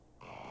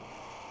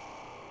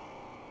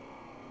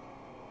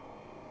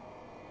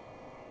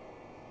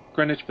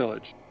Greenwich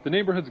Village. The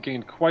neighborhood's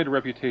gained quite a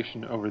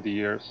reputation over the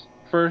years.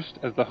 First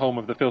as the home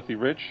of the filthy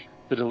rich,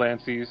 the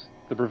Delanceys,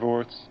 the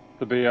Brevorts,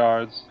 the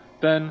Bayards,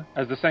 then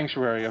as the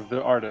sanctuary of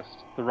the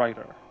artist, the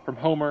writer, from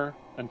Homer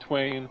and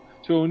Twain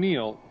to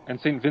O'Neill and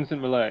St.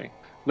 Vincent Millay.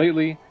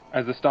 Lately,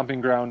 as the stomping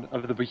ground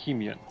of the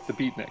bohemian, the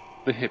beatnik,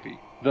 the hippie,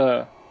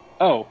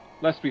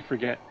 lest we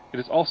forget, it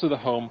is also the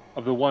home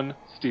of the one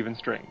Stephen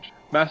Strange,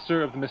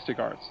 master of the mystic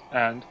arts,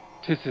 and,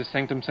 'tis his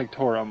sanctum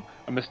sanctorum,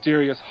 a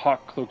mysterious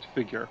hawk-cloaked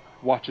figure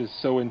watches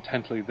so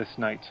intently this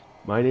night.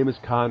 My name is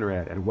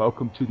Conrad, and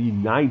welcome to the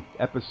 9th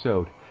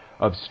episode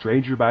of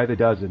Stranger by the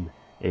Dozen,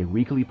 a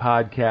weekly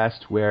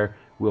podcast where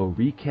we'll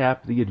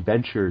recap the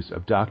adventures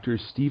of Dr.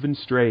 Stephen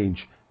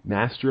Strange,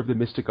 master of the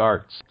mystic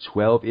arts,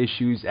 12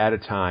 issues at a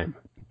time.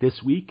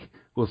 This week,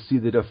 we'll see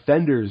the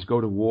Defenders go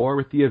to war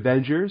with the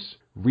Avengers,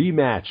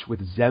 rematch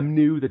with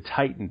Zemnu the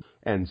Titan,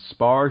 and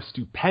spar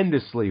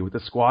stupendously with the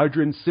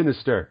Squadron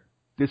Sinister.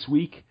 This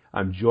week,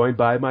 I'm joined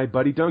by my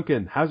buddy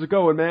Duncan. How's it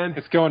going, man?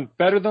 It's going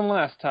better than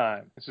last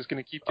time. It's just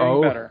going to keep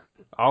getting better.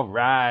 All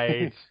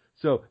right.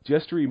 So,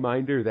 just a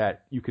reminder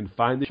that you can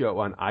find the show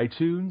on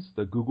iTunes,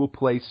 the Google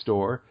Play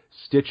Store,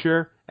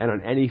 Stitcher, and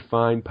on any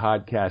fine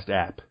podcast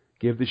app.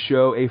 Give the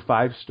show a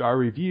 5-star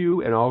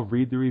review, and I'll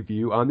read the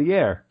review on the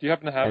air. Do you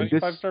happen to have any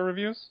 5-star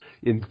reviews?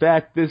 In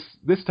fact,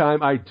 this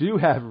time I do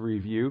have a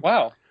review.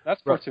 Wow,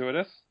 that's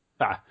fortuitous.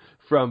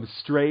 From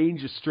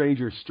Strange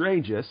Stranger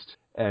Strangest,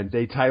 and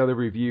they title the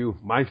review,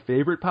 My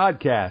Favorite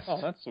Podcast. Oh,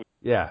 that's sweet.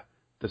 Yeah,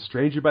 the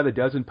Stranger by the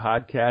Dozen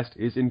podcast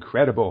is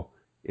incredible.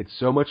 It's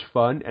so much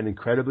fun and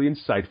incredibly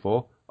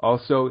insightful.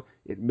 Also,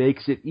 it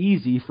makes it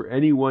easy for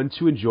anyone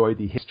to enjoy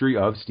the history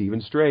of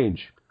Stephen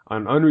Strange.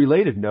 On an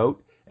unrelated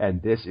note,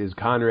 and this is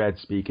Conrad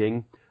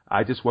speaking,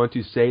 I just want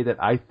to say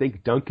that I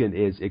think Duncan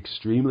is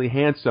extremely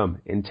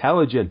handsome,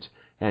 intelligent,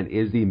 and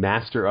is the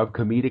master of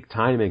comedic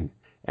timing.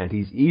 And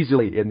he's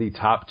easily in the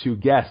top 2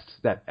 guests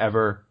that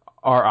ever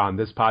are on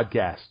this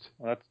podcast.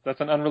 Well, that's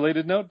an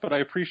unrelated note, but I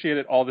appreciate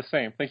it all the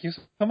same. Thank you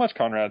so much,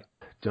 Conrad.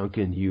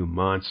 Duncan, you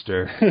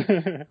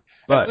monster.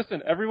 But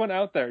listen, everyone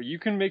out there, you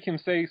can make him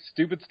say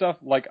stupid stuff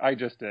like I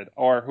just did,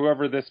 or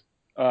whoever this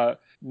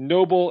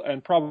noble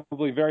and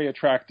probably very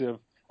attractive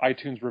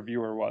iTunes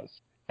reviewer was.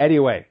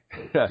 Anyway,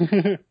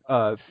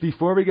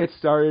 before we get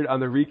started on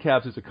the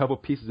recaps, there's a couple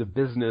pieces of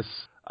business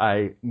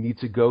I need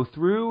to go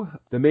through.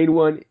 The main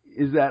one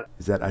is that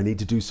I need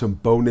to do some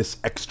bonus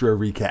extra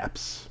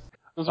recaps.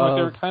 Those are my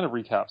favorite kind of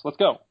recaps. Let's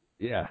go.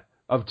 Yeah,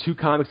 of 2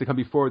 comics that come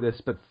before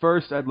this. But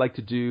first, I'd like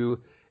to do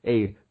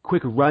a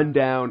quick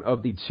rundown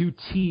of the 2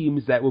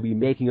 teams that will be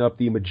making up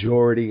the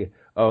majority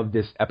of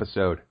this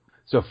episode.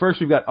 So first,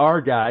 we've got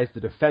our guys,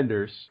 the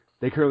Defenders.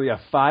 They currently have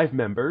 5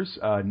 members: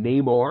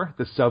 Namor,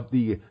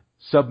 the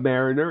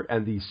Submariner,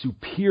 and the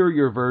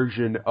superior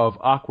version of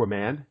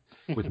Aquaman,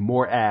 with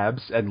more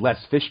abs and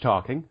less fish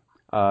talking.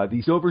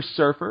 The Silver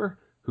Surfer,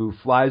 who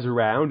flies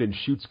around and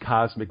shoots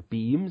cosmic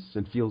beams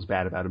and feels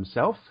bad about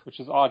himself.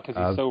 Which is odd because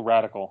he's so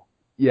radical.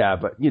 Yeah,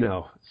 but,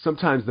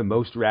 sometimes the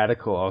most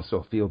radical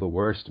also feel the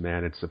worst,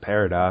 man. It's a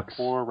paradox.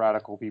 Poor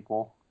radical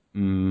people.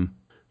 Then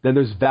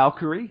there's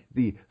Valkyrie,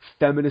 the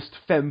feminist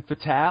femme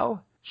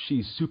fatale.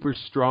 She's super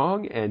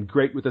strong and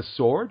great with a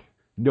sword.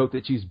 Note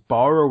that she's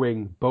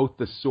borrowing both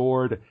the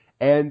sword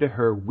and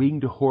her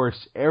winged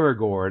horse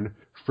Aragorn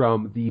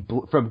from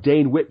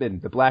Dane Whitman,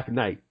 the Black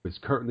Knight, who has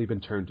currently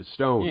been turned to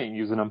stone. He ain't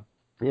using them.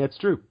 Yeah, it's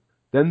true.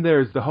 Then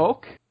there's the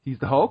Hulk. He's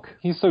the Hulk.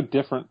 He's so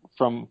different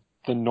from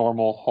the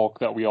normal Hulk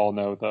that we all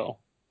know, though.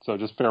 So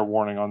just fair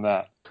warning on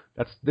that.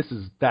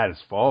 That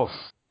is false.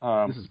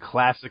 This is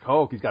classic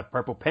Hulk. He's got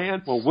purple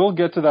pants. Well, we'll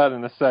get to that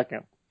in a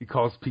second. He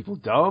calls people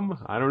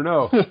dumb. I don't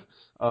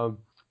know.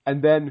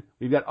 And then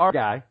we've got our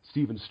guy,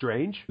 Stephen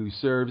Strange, who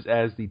serves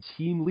as the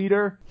team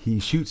leader. He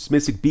shoots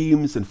mystic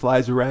beams and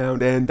flies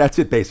around, and that's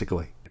it,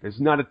 basically. There's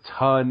not a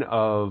ton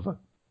of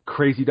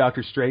crazy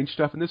Doctor Strange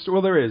stuff in this story.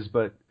 Well, there is,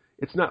 but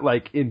it's not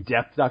like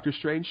in-depth Doctor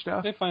Strange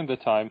stuff. They find the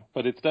time,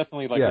 but it's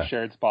definitely like a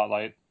shared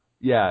spotlight.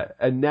 Yeah,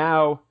 and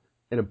now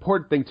an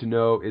important thing to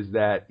know is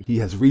that he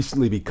has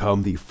recently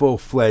become the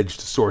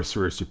full-fledged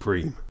Sorcerer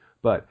Supreme.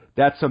 But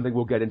that's something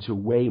we'll get into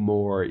way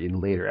more in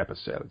later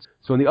episodes.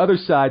 So on the other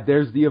side,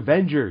 there's the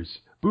Avengers.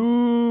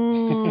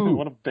 Boo!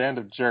 What a band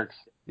of jerks.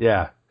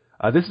 Yeah.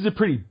 This is a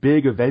pretty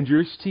big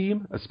Avengers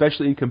team,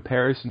 especially in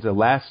comparison to the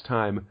last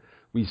time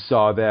we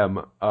saw them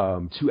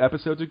 2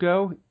 episodes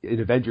ago in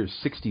Avengers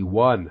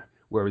 61,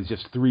 where it was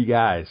just 3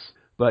 guys.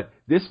 But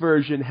this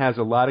version has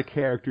a lot of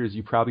characters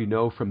you probably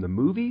know from the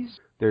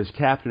movies. There's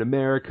Captain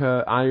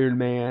America, Iron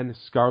Man,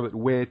 Scarlet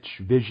Witch,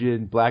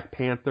 Vision, Black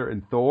Panther,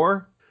 and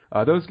Thor.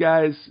 Those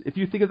guys, if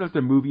you think of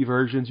the movie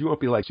versions, you won't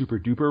be like super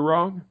duper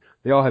wrong.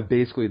 They all have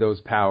basically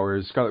those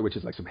powers. Scarlet Witch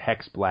is like some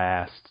hex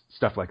blast,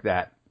 stuff like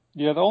that.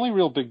 Yeah, the only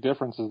real big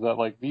difference is that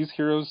like these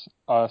heroes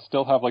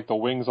still have like the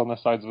wings on the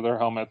sides of their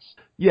helmets.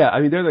 Yeah, I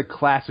mean they're the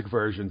classic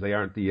versions. They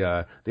aren't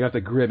the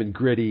grim and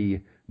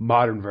gritty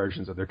modern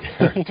versions of their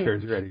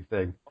characters or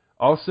anything.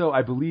 Also,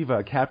 I believe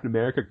Captain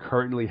America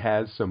currently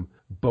has some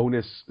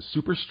bonus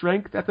super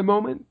strength at the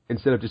moment,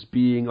 instead of just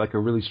being like a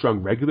really strong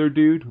regular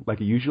dude like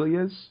he usually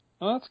is.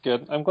 Oh, that's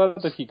good. I'm glad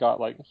that he got,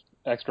 like,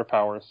 extra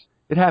powers.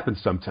 It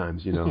happens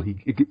sometimes, you know.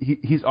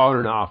 He's on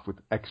and off with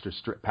extra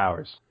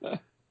powers.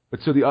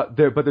 But so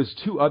there's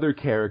two other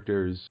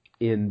characters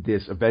in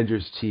this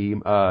Avengers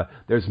team.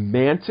 There's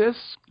Mantis,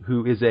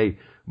 who is a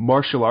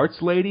martial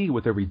arts lady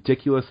with a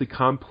ridiculously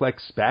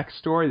complex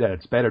backstory that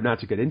it's better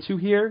not to get into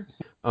here.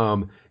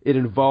 It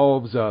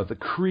involves the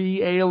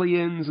Kree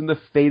aliens and the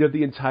fate of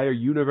the entire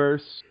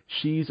universe.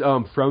 She's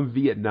from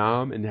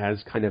Vietnam and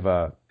has kind of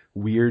a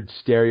weird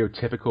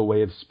stereotypical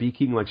way of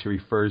speaking, like she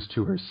refers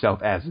to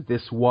herself as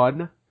this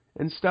one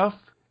and stuff.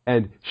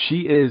 And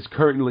she is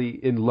currently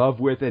in love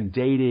with and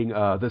dating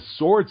the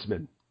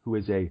Swordsman, who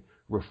is a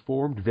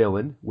reformed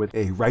villain with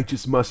a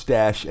righteous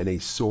mustache and a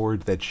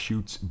sword that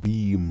shoots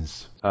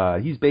beams.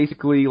 He's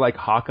basically like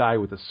Hawkeye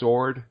with a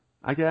sword,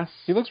 I guess.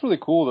 He looks really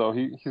cool, though.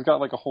 He's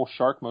got, like, a whole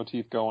shark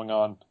motif going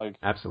on. Like,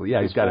 absolutely,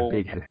 yeah. He's got a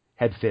big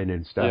head fin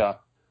and stuff. Yeah.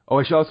 Oh,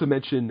 I should also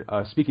mention,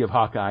 speaking of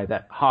Hawkeye,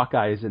 that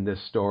Hawkeye is in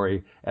this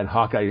story, and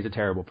Hawkeye is a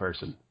terrible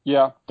person.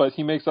 Yeah, but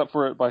he makes up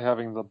for it by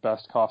having the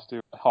best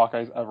costume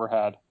Hawkeye's ever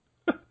had.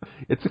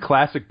 It's a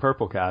classic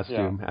purple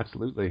costume, yeah.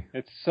 Absolutely.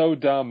 It's so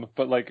dumb,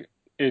 but, like,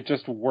 it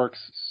just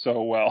works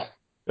so well.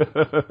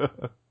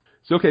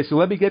 So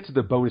let me get to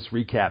the bonus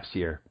recaps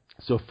here.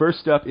 So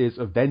first up is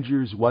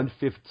Avengers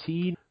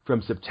 115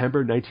 from September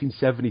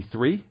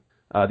 1973.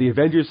 The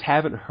Avengers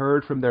haven't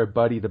heard from their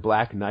buddy the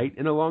Black Knight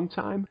in a long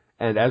time,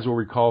 and as we'll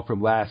recall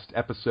from last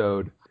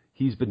episode,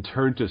 he's been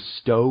turned to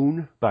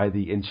stone by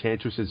the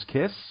Enchantress's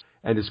kiss,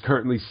 and is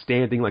currently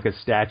standing like a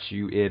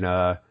statue in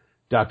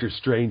Doctor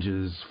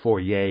Strange's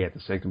foyer at the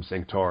Sanctum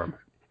Sanctorum.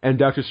 And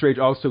Doctor Strange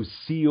also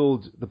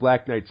sealed the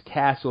Black Knight's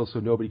castle so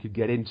nobody could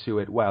get into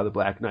it while the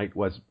Black Knight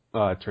was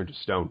turned to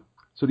stone.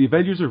 So the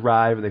Avengers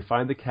arrive and they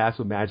find the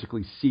castle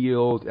magically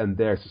sealed and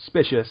they're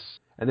suspicious.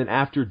 And then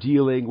after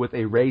dealing with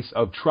a race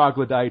of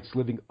troglodytes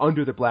living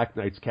under the Black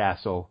Knight's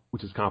castle,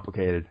 which is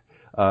complicated,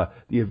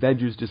 the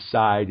Avengers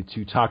decide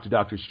to talk to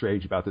Doctor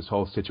Strange about this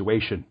whole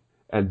situation.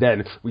 And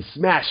then we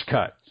smash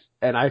cut.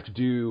 And I have to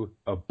do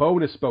a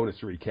bonus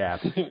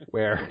recap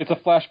where... It's a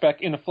flashback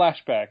in a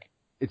flashback.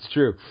 It's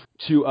true.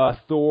 To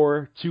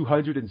Thor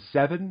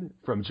 207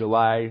 from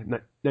July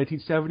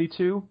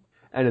 1972.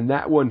 And in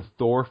that one,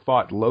 Thor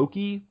fought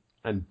Loki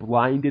and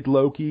blinded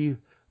Loki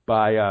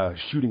by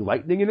shooting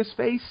lightning in his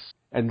face.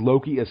 And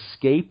Loki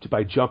escaped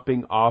by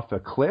jumping off a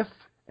cliff.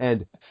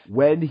 And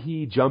when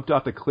he jumped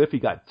off the cliff, he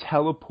got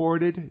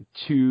teleported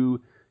to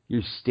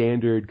your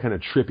standard kind of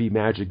trippy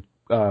magic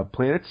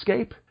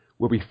planetscape,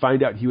 where we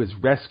find out he was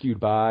rescued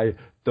by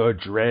the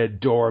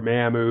Dread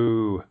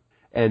Dormammu.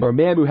 And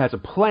Dormammu has a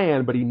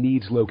plan, but he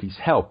needs Loki's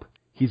help.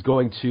 He's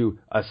going to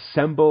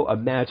assemble a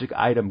magic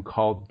item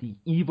called the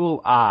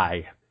Evil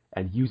Eye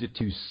and use it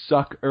to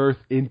suck Earth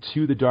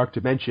into the Dark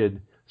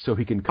Dimension so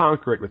he can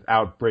conquer it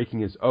without breaking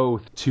his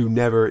oath to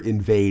never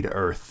invade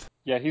Earth.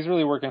 Yeah, he's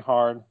really working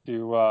hard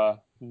to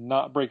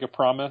not break a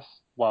promise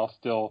while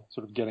still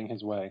sort of getting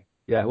his way.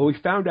 Yeah, well, we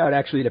found out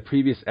actually in a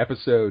previous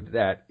episode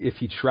that if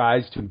he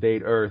tries to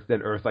invade Earth,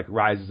 then Earth like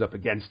rises up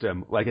against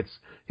him. Like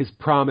his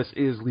promise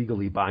is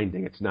legally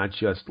binding. It's not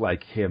just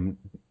like him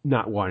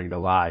not wanting to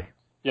lie.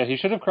 Yeah, he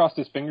should have crossed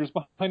his fingers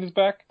behind his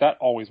back. That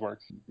always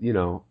works. You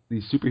know,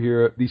 these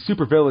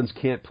supervillains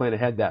can't plan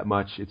ahead that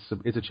much.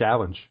 It's a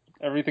challenge.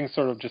 Everything's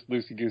sort of just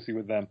loosey-goosey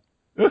with them.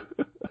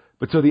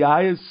 But so the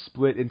eye is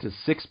split into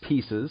 6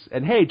 pieces,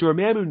 and hey,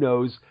 Dormammu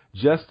knows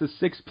just the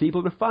 6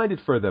 people to find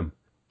it for them.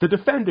 The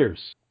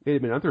Defenders. Wait a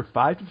minute, aren't there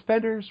 5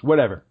 Defenders?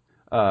 Whatever.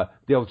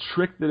 They'll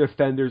trick the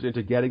Defenders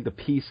into getting the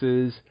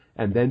pieces,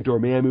 and then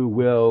Dormammu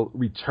will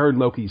return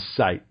Loki's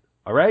sight.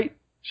 All right?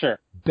 Sure.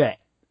 Bet.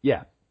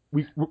 Yeah.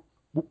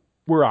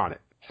 We're on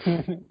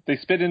it. They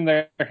spit in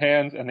their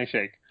hands and they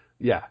shake.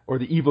 Yeah, or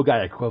the evil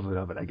guy equivalent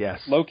of it, I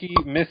guess. Loki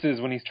misses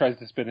when he tries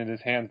to spit in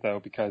his hands, though,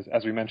 because,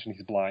 as we mentioned,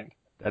 he's blind.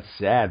 That's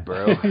sad,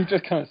 bro. He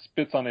just kind of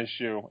spits on his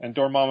shoe, and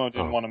Dormammu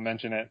didn't want to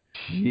mention it.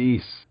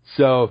 Jeez.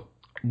 So,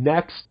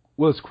 next,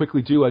 let's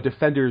quickly do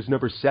Defenders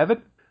number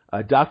 7.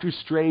 Doctor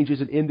Strange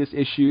isn't in this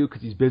issue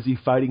because he's busy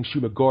fighting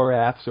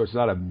Shumagorath, so it's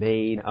not a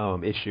main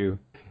issue.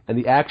 And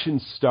the action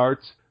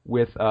starts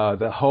with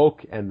the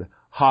Hulk and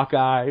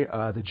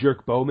Hawkeye, the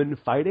jerk Bowman,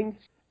 fighting.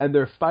 And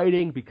they're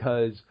fighting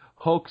because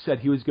Hulk said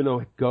he was going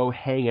to go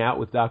hang out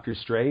with Doctor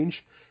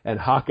Strange, and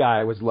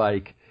Hawkeye was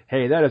like,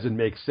 hey, that doesn't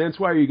make sense.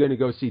 Why are you going to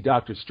go see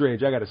Doctor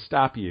Strange? I got to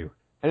stop you.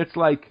 And it's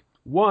like,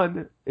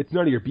 1, it's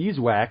none of your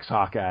beeswax,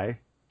 Hawkeye,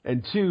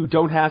 and 2,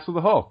 don't hassle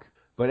the Hulk.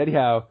 But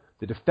anyhow,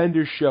 the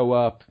Defenders show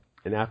up,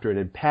 and after an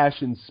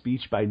impassioned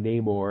speech by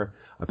Namor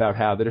about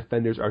how the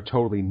Defenders are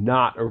totally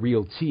not a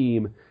real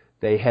team,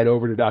 they head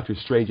over to Doctor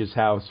Strange's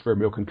house for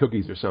milk and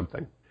cookies or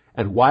something.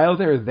 And while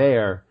they're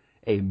there,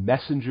 a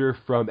messenger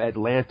from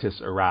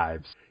Atlantis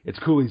arrives. It's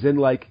cool. He's in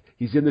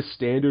the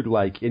standard,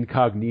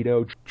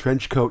 incognito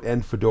trench coat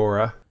and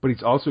fedora, but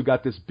he's also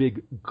got this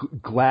big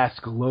glass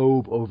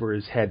globe over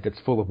his head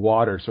that's full of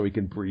water so he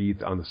can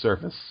breathe on the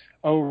surface.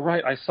 Oh,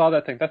 right. I saw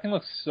that thing. That thing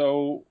looks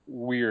so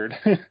weird.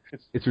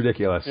 It's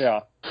ridiculous. Yeah.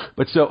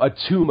 But so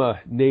Atuma,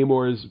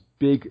 Namor's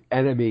big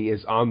enemy,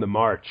 is on the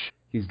march.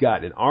 He's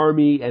got an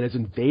army and is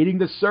invading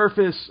the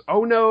surface.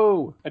 Oh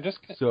no! I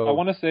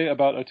want to say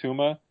about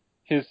Attuma,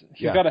 he's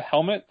got a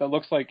helmet that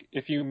looks like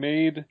if you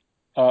made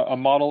a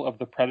model of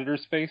the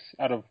Predator's face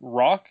out of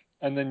rock,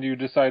 and then you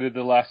decided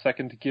the last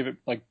second to give it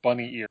like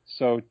bunny ears.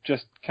 So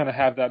just kind of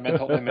have that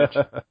mental image.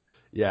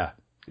 Yeah,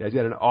 he's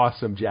got an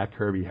awesome Jack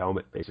Kirby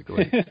helmet,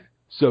 basically.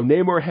 So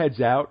Namor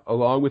heads out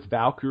along with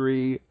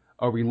Valkyrie,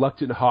 a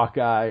reluctant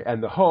Hawkeye,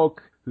 and the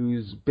Hulk,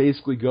 who's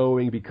basically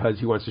going because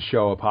he wants to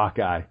show up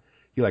Hawkeye.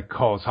 He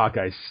calls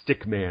Hawkeye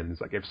Stickman.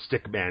 It's like, if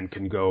Stickman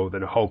can go,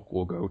 then Hulk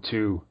will go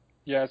too.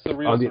 Yeah, it's a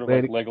real sort of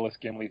Legolas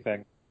Gimli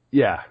thing.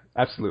 Yeah,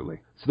 absolutely.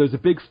 So there's a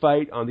big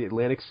fight on the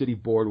Atlantic City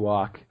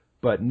boardwalk,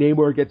 but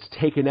Namor gets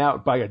taken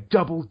out by a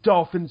double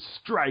dolphin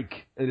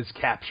strike and is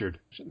captured.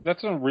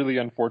 That's really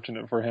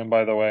unfortunate for him,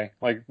 by the way.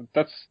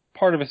 That's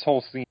part of his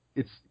whole scene.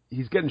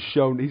 He's getting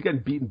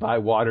beaten by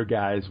water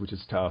guys, which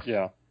is tough.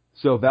 Yeah.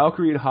 So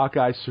Valkyrie and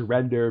Hawkeye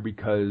surrender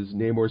because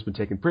Namor's been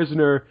taken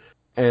prisoner,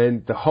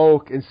 and the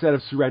Hulk, instead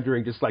of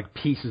surrendering, just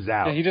pieces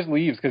out. Yeah, he just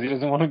leaves because he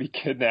doesn't want to be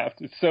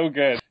kidnapped. It's so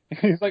good.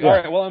 He's like, all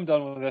right, well, I'm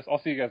done with this.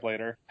 I'll see you guys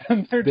later.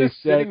 And they're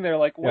just sitting there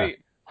like, wait,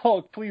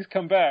 Hulk, please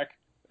come back.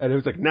 And it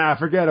was like, nah,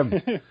 forget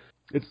him.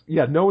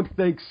 No one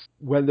thinks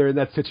when they're in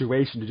that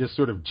situation to just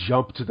sort of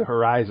jump to the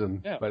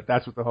horizon, but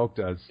that's what the Hulk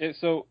does.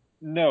 So,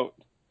 note,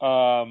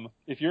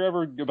 if you're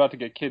ever about to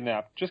get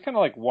kidnapped, just kind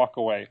of walk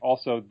away.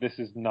 Also, this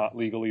is not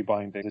legally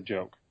binding. It's a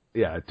joke.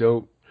 Yeah,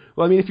 don't.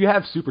 Well, I mean, if you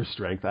have super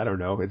strength, I don't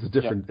know. It's a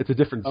different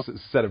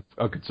set of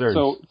concerns.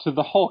 So, to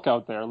the Hulk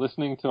out there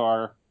listening to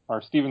our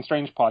Stephen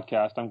Strange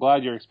podcast, I'm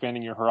glad you're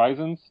expanding your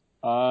horizons.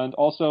 And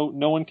also,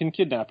 no one can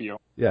kidnap you.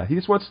 Yeah, he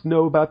just wants to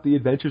know about the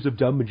adventures of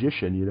dumb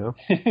magician, you know?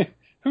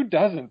 Who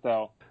doesn't,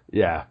 though?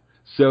 Yeah.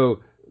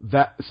 So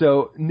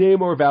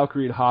Namor,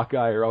 Valkyrie, and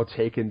Hawkeye are all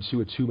taken to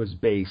Atuma's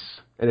base.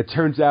 And it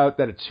turns out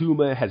that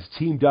Attuma has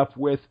teamed up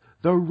with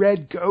the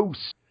Red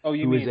Ghost. Oh,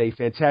 who is a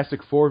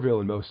Fantastic Four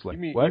villain, mostly.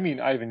 You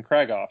mean Ivan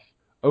Kragoff?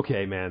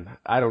 Okay, man.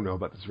 I don't know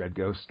about this Red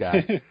Ghost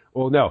guy.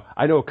 Well, no.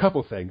 I know a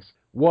couple things.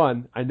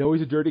 One, I know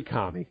he's a dirty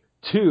commie.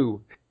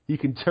 Two, he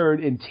can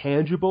turn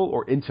intangible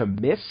or into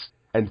mist.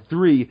 And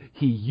three,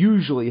 he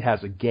usually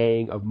has a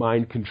gang of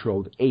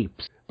mind-controlled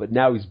apes. But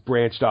now he's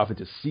branched off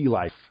into sea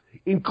life,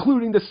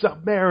 including the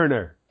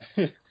Submariner.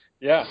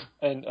 Yeah,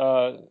 and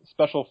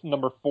special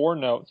number 4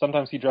 note,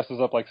 sometimes he dresses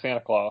up like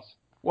Santa Claus.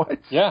 What?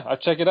 Yeah,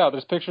 check it out.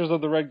 There's pictures of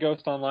the Red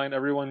Ghost online.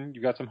 Everyone,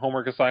 you got some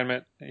homework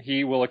assignment.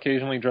 He will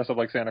occasionally dress up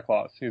like Santa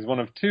Claus. He's one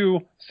of 2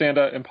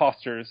 Santa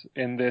imposters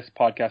in this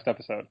podcast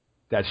episode.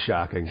 That's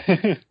shocking.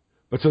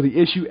 But so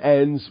the issue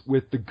ends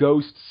with the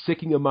Ghost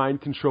sicking a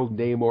mind-controlled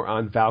Namor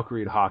on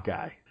Valkyrie and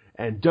Hawkeye.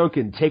 And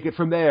Duncan, take it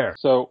from there.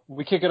 So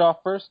we kick it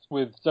off first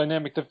with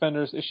Dynamic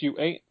Defenders issue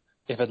 8,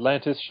 If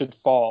Atlantis Should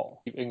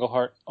Fall. Steve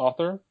Englehart,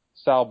 author.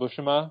 Sal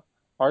Buscema,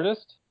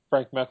 artist.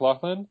 Frank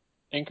McLaughlin,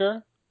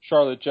 inker.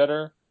 Charlotte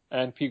Jeter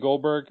and P.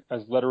 Goldberg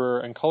as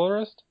letterer and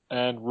colorist,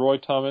 and Roy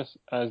Thomas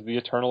as the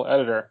eternal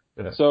editor.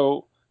 Yeah.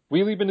 So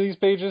we leap into these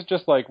pages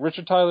just like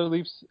Richard Tyler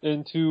leaps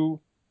into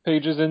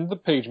pages in the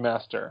Page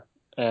Master.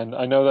 And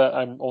I know that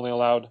I'm only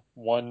allowed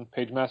 1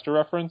 Page Master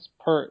reference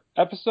per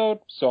episode,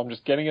 so I'm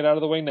just getting it out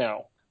of the way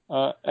now.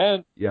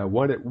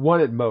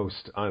 One at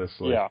most,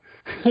 honestly. Yeah.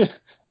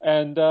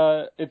 And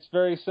it's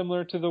very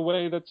similar to the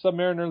way that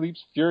Submariner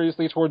leaps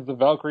furiously towards the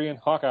Valkyrie and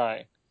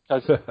Hawkeye.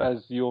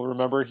 As you'll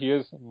remember, he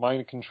is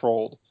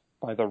mind-controlled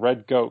by the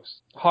Red Ghost.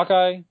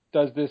 Hawkeye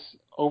does this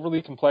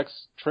overly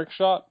complex trick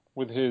shot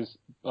with his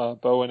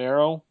bow and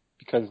arrow,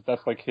 because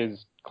that's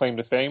his claim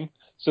to fame.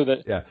 So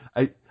that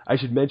I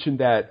should mention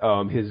that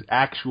his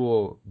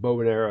actual bow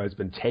and arrow has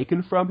been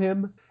taken from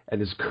him,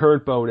 and his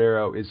current bow and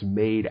arrow is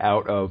made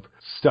out of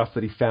stuff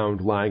that he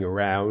found lying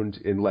around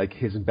in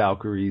his and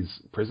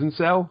Valkyrie's prison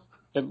cell.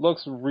 It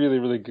looks really,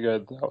 really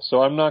good, though.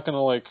 So I'm not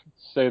going to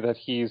say that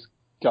he's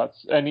got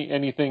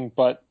anything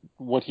but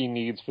what he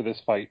needs for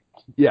this fight.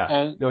 Yeah.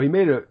 And no, he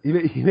made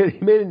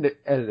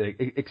an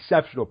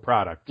exceptional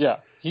product.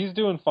 Yeah, he's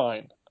doing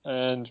fine.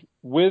 And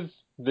with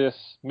this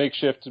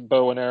makeshift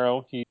bow and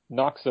arrow, he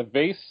knocks a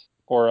vase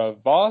or a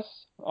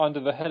vase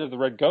onto the head of the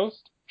Red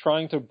Ghost,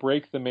 trying to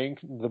break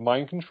the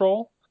mind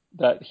control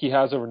that he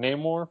has over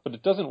Namor, but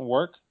it doesn't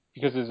work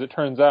because, as it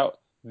turns out,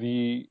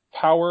 the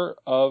power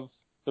of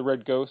the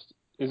Red Ghost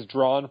is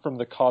drawn from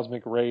the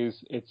cosmic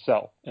rays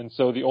itself. And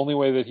so the only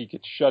way that he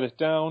could shut it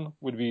down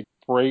would be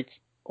break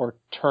or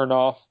turn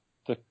off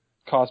the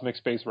cosmic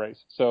space rays.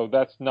 So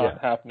that's not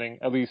happening,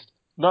 at least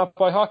not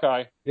by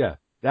Hawkeye. Yeah,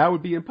 that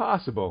would be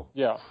impossible.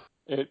 Yeah,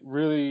 it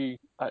really,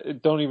 I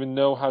don't even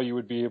know how you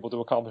would be able to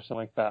accomplish something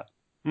like that.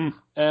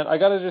 And I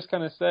gotta just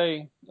kind of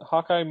say,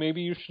 Hawkeye,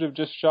 maybe you should have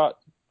just shot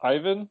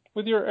Ivan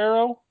with your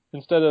arrow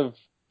instead of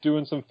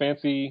doing some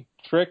fancy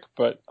trick,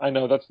 but I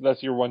know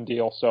that's your one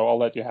deal, so I'll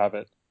let you have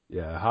it.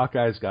 Yeah,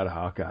 Hawkeye's got a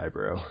Hawkeye,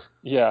 bro.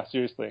 Yeah,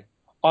 seriously.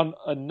 On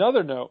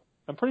another note,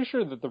 I'm pretty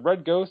sure that the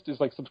Red Ghost is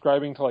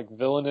subscribing to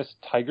Villainous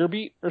Tiger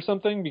Beat or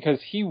something,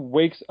 because he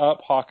wakes up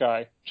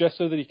Hawkeye just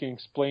so that he can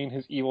explain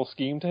his evil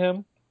scheme to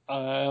him.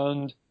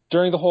 And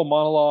during the whole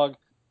monologue,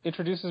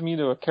 introduces me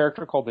to a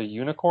character called the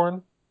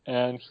Unicorn.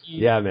 And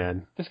Yeah,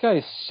 man. This guy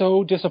is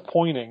so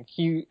disappointing.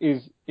 He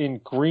is in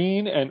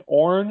green and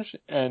orange,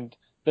 and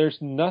there's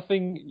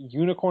nothing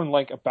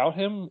unicorn-like about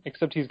him,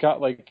 except he's got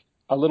like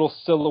a little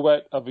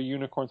silhouette of a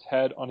unicorn's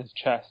head on his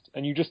chest.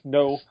 And you just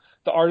know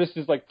the artist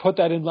is like, put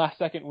that in last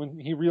second when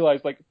he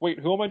realized, like, wait,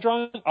 who am I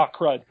drawing? Ah,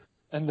 crud.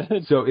 And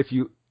then... So if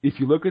you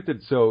look at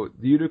the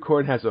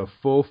unicorn has a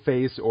full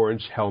face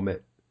orange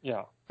helmet.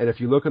 Yeah. And if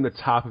you look on the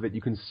top of it,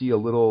 you can see a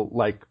little,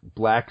 like,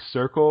 black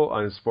circle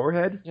on his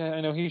forehead. Yeah,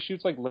 I know. He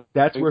shoots, like,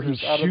 that's where he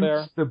out of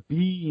there. shoots the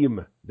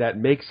beam that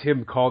makes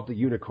him called the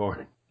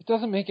unicorn. It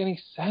doesn't make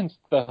any sense,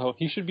 though.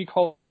 He should be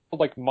called,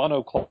 like,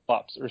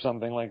 Monoclops or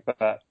something like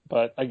that.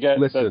 But I get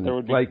that there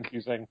would be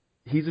confusing.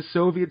 He's a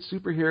Soviet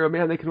superhero,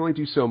 man. They can only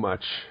do so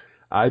much.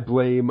 I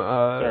blame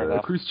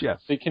Khrushchev.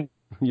 They can,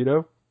 you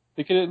know?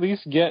 They could at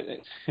least get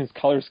his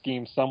color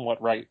scheme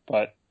somewhat right,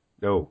 but...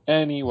 No.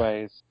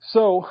 Anyways,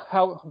 so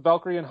how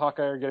Valkyrie and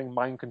Hawkeye are getting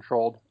mind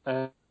controlled,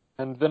 and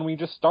then we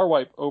just star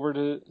wipe over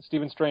to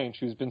Stephen Strange,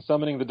 who's been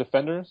summoning the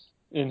Defenders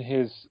in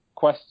his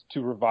quest to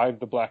revive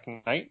the Black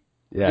Knight.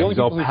 Yeah, he's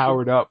all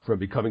powered up from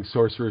becoming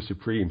Sorcerer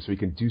Supreme, so he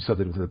can do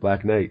something with the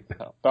Black Knight.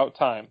 About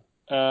time.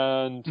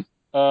 And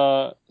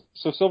so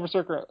Silver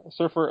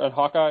Surfer and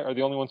Hawkeye are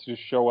the only ones who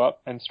show up,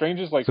 and Strange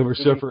is like... Silver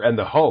Surfer and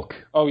the Hulk.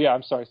 Oh yeah,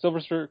 I'm sorry.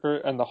 Silver Surfer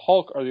and the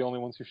Hulk are the only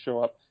ones who show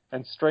up.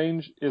 And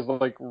Strange is,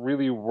 like,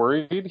 really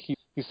worried.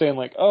 He's saying,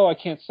 like, oh, I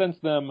can't sense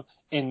them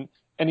in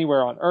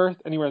anywhere on Earth,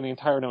 anywhere in the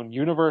entire known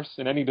universe,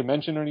 in any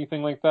dimension or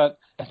anything like that.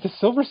 And the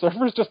Silver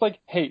Surfer is just like,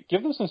 hey,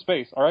 give them some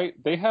space, all right?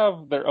 They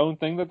have their own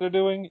thing that they're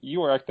doing.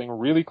 You are acting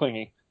really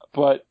clingy.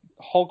 But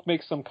Hulk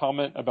makes some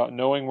comment about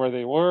knowing where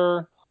they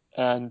were,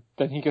 and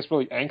then he gets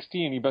really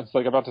angsty, and he's,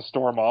 like, about to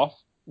storm off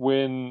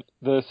when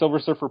the Silver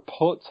Surfer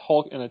puts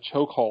Hulk in a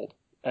chokehold,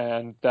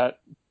 and that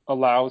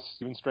allows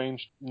Stephen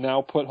Strange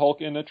now put Hulk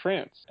in a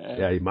trance.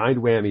 And, he mind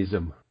whammies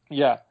him.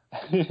 Yeah.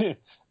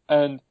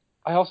 And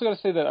I also got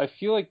to say that I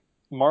feel like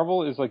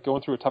Marvel is like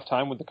going through a tough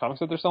time with the comics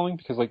that they're selling,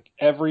 because like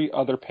every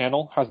other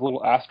panel has a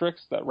little asterisk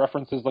that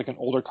references like an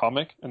older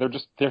comic, and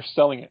they're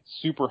selling it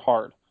super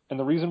hard. And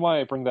the reason why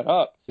I bring that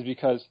up is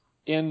because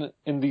in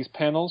these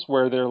panels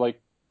where they're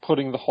like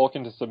putting the Hulk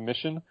into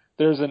submission,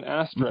 there's an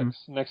asterisk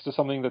next to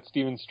something that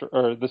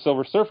the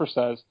Silver Surfer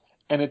says,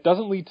 and it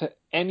doesn't lead to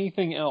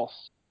anything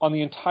else on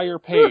the entire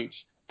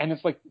page. And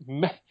it's like,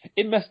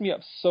 it messed me up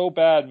so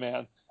bad,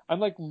 man.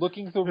 I'm like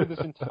looking through this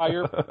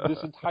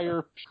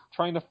entire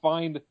trying to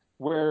find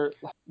where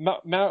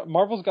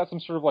Marvel's got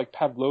some sort of like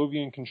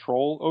Pavlovian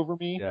control over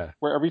me,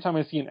 where every time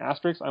I see an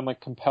asterisk, I'm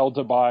like compelled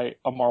to buy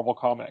a Marvel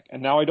comic.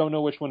 And now I don't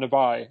know which one to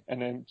buy.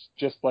 And then it's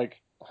just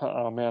like,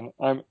 oh man,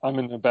 I'm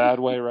in a bad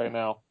way right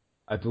now.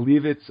 I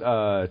believe it's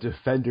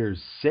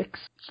Defenders 6.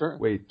 Sure.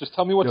 Wait. Just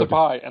tell me what to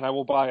buy, and I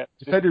will buy it.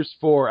 Defenders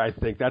 4, I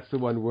think. That's the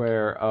one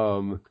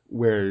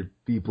where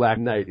the Black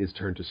Knight is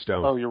turned to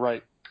stone. Oh, you're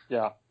right.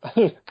 Yeah.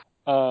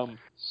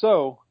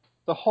 So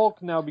the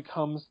Hulk now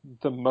becomes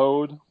the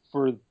mode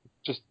for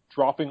just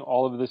dropping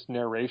all of this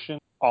narration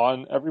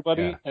on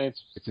everybody. And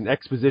it's an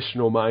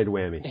expositional mind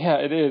whammy. Yeah,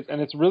 it is.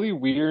 And it's really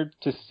weird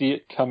to see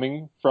it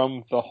coming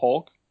from the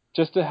Hulk.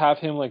 Just to have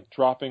him like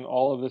dropping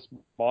all of this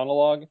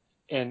monologue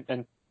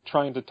and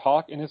trying to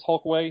talk in his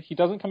Hulk way. He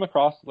doesn't come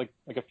across like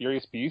a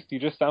furious beast. He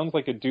just sounds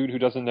like a dude who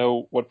doesn't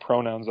know what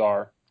pronouns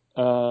are.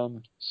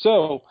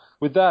 So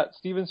with that,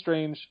 Stephen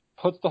Strange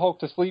puts the Hulk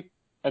to sleep,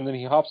 and then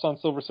he hops on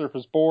Silver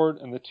Surfer's board,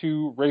 and the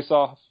two race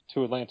off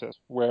to Atlantis,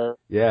 where...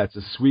 Yeah, it's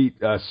a sweet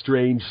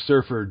Strange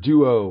Surfer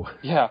duo.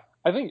 Yeah,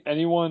 I think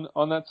anyone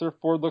on that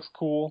surfboard looks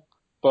cool,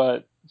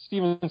 but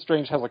Stephen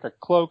Strange has like a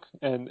cloak,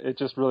 and it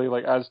just really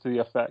like adds to the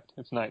effect.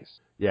 It's nice.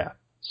 Yeah.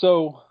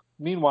 So...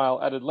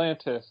 Meanwhile, at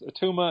Atlantis,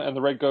 Atuma and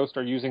the Red Ghost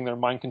are using their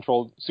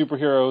mind-controlled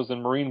superheroes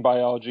and marine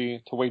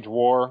biology to wage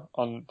war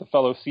on the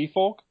fellow sea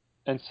folk.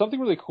 And something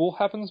really cool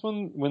happens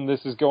when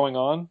this is going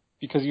on,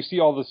 because you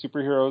see all the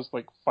superheroes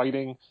like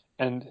fighting,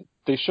 and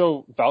they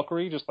show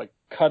Valkyrie just like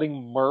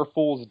cutting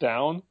merfools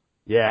down.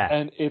 Yeah.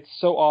 And it's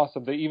so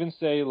awesome. They even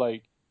say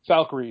like,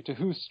 Valkyrie, to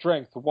whose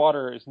strength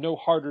water is no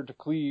harder to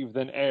cleave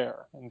than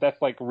air. And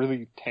that's like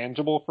really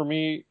tangible for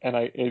me, and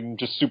I'm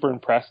just super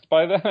impressed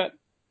by that.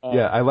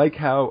 Yeah, I like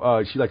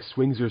how she like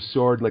swings her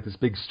sword and like this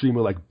big stream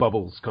of like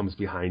bubbles comes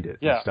behind it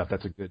and stuff.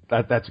 That's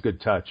a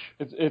good touch.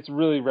 It's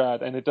really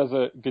rad, and it does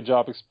a good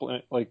job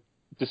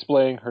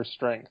displaying her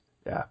strength.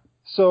 Yeah.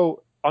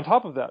 So on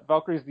top of that,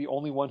 Valkyrie is the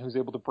only one who's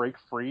able to break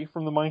free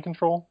from the mind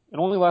control. It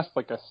only lasts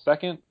like a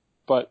second,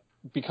 but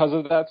because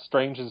of that,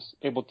 Strange is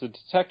able to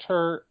detect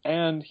her,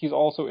 and he's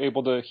also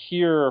able to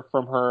hear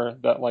from her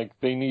that like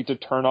they need to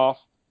turn off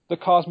the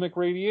cosmic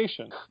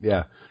radiation.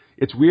 Yeah,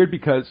 it's weird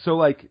because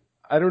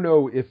I don't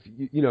know if,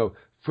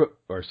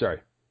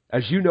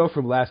 as you know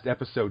from last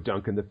episode,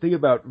 Duncan, the thing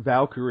about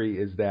Valkyrie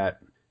is that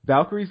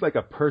Valkyrie's like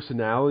a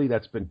personality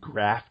that's been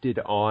grafted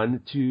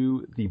on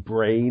to the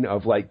brain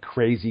of like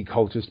crazy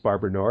cultist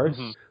Barbara Norris.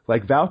 Mm-hmm.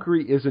 Like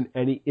Valkyrie isn't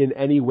in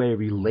any way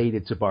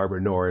related to Barbara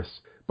Norris.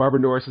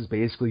 Barbara Norris is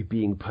basically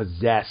being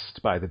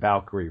possessed by the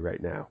Valkyrie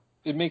right now.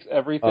 It makes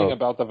everything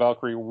about the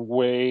Valkyrie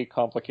way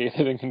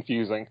complicated and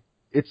confusing.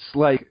 it's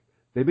like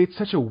they made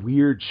such a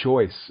weird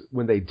choice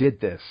when they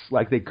did this.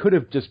 Like, they could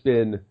have just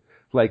been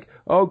like,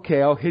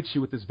 okay, I'll hit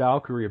you with this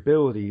Valkyrie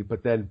ability,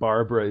 but then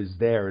Barbara is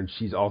there and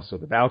she's also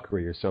the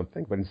Valkyrie or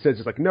something. But instead, it's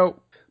just like,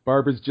 nope,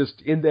 Barbara's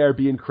just in there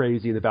being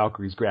crazy and the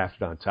Valkyrie's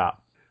grafted on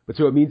top. But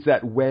so it means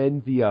that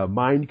when the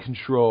mind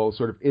control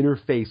sort of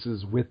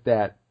interfaces with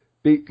that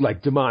big,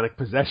 like, demonic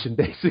possession,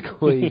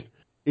 basically,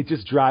 it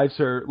just drives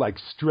her, like,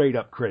 straight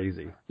up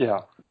crazy.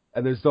 Yeah.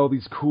 And there's all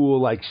these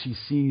cool, like, she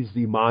sees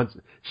the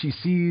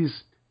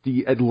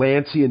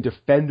Atlantean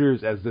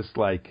defenders as this,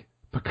 like,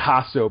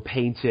 Picasso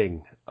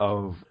painting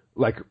of,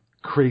 like,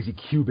 crazy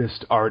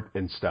cubist art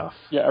and stuff.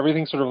 Yeah,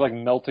 everything's sort of like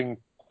melting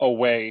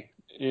away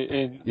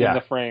in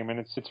the frame, and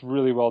it's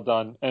really well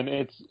done. And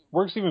it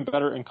works even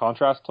better in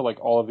contrast to, like,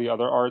 all of the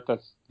other art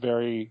that's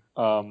very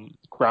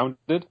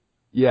grounded.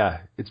 Yeah,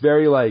 it's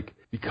very, like,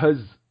 because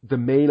the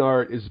main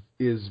art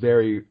is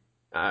very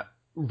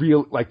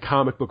real, like,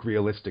 comic book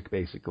realistic,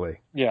 basically.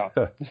 Yeah.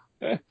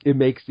 It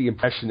makes the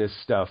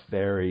impressionist stuff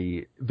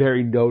very,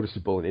 very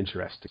noticeable and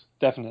interesting.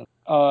 Definitely.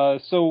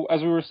 So,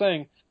 as we were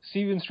saying,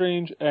 Stephen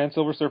Strange and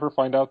Silver Surfer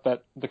find out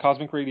that the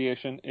cosmic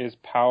radiation is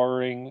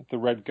powering the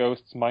Red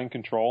Ghost's mind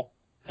control.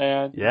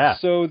 And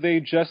so they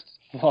just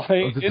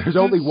fly There's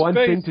only one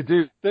space. thing to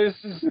do.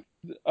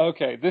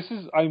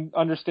 I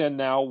understand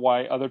now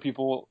why other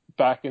people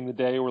back in the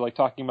day were, like,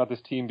 talking about this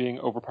team being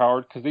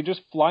overpowered, because they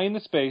just fly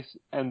into space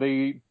and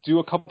they do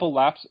a couple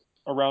laps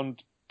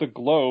around the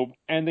globe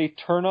and they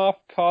turn off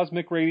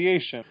cosmic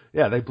radiation.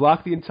 Yeah, they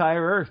block the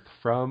entire Earth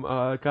from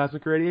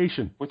cosmic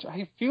radiation. Which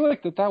I feel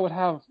like that would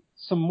have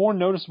some more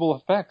noticeable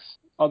effects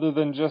other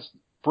than just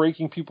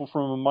breaking people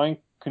from a mind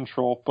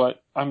control,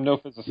 but I'm no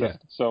physicist,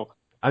 so...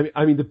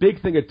 I mean, the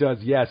big thing it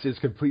does, yes, is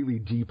completely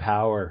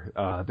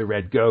depower the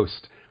Red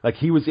Ghost. Like,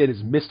 he was in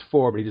his mist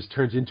form, and he just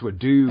turns into a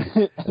dude,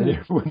 and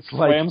everyone's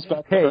like, slams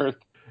back to Earth.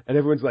 And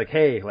everyone's like,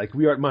 hey, like,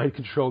 we aren't mind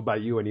controlled by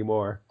you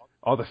anymore.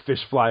 All the fish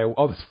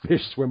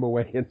swim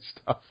away and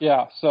stuff.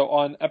 Yeah, so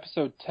on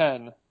episode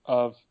 10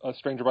 of A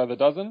Stranger by the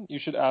Dozen, you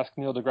should ask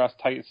Neil deGrasse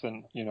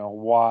Tyson,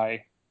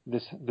 why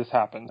this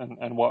happened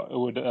and what it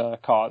would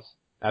cause.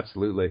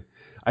 Absolutely.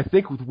 I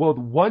think,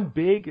 one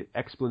big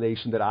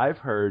explanation that I've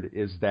heard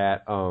is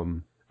that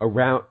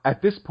around,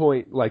 at this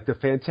point, like, the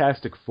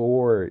Fantastic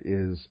Four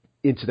is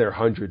into their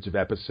hundreds of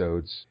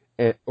episodes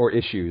or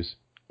issues.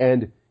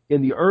 And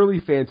in the early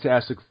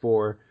Fantastic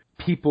Four,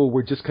 people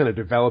were just kind of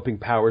developing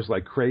powers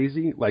like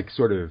crazy, like,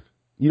 sort of,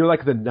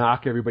 like the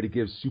knock everybody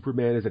gives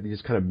Superman is that he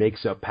just kind of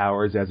makes up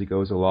powers as he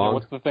goes along. Yeah,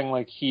 what's the thing,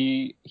 like,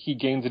 he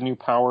gains a new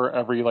power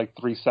every, like,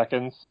 3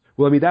 seconds?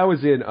 Well, I mean, that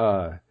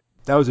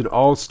was in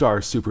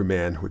All-Star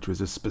Superman, which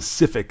was a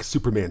specific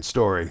Superman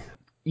story.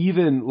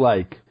 Even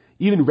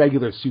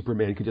regular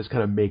Superman can just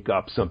kind of make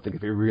up something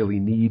if he really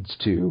needs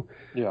to.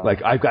 Yeah.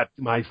 Like, I've got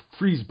my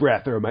freeze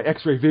breath, or my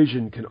X-ray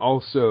vision can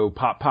also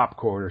pop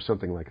popcorn or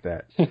something like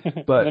that.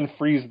 But then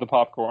freeze the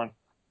popcorn.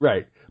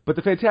 Right. But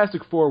the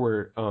Fantastic Four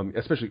were,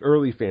 especially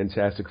early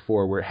Fantastic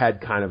Four,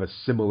 had kind of a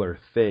similar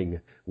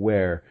thing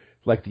where,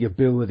 like, the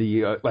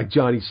ability, like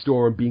Johnny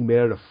Storm being made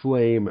out of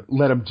flame,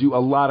 let him do a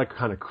lot of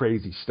kind of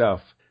crazy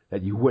stuff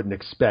that you wouldn't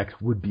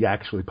expect would be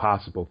actually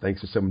possible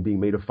thanks to someone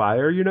being made of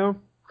fire,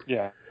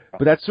 Yeah.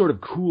 But that sort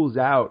of cools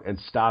out and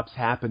stops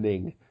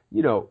happening,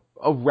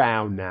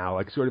 around now,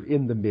 like sort of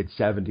in the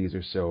mid-70s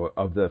or so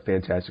of the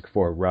Fantastic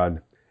Four run.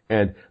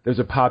 And there's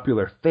a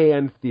popular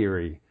fan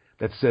theory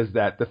that says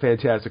that the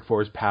Fantastic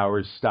Four's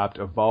powers stopped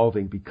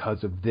evolving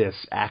because of this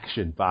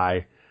action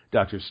by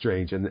Doctor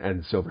Strange and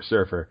the Silver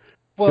Surfer.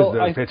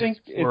 Well, I think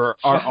are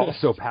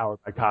also powered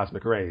by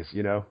cosmic rays,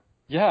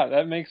 Yeah,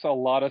 that makes a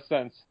lot of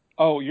sense.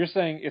 Oh, you're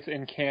saying it's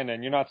in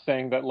canon. You're not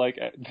saying that, like,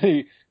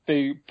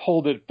 they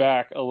pulled it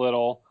back a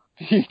little.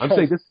 I'm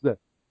saying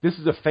this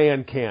is a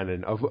fan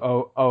canon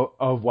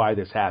of why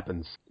this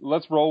happens.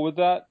 Let's roll with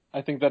that.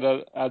 I think that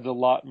adds a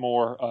lot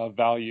more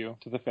value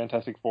to the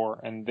Fantastic Four,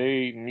 and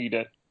they need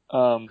it.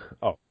 Oh,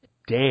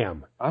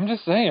 damn. I'm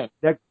just saying.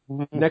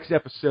 Next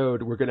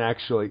episode, we're going to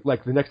actually,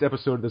 like, the next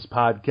episode of this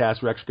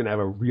podcast, we're actually going to have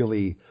a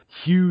really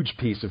huge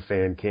piece of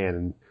fan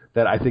canon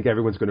that I think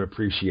everyone's going to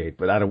appreciate,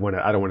 but I don't want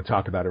to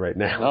talk about it right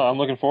now. No, I'm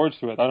looking forward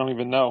to it. I don't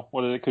even know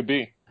what it could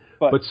be.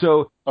 But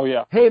so, oh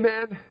yeah, hey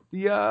man,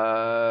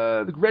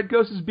 the Red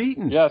Ghost is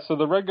beaten. Yeah, so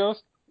the Red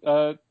Ghost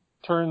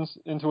turns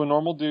into a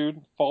normal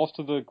dude, falls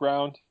to the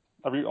ground.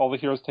 All the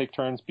heroes take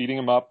turns beating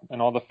him up,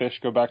 and all the fish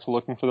go back to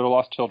looking for their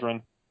lost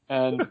children.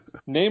 And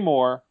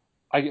Namor,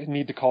 I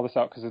need to call this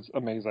out because it's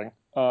amazing.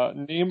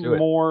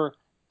 Namor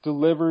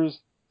delivers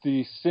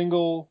the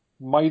single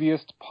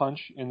mightiest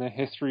punch in the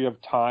history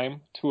of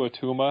time to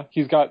Atuma.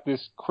 He's got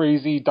this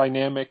crazy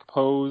dynamic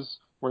pose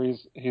where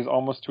he's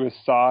almost to his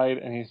side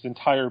and his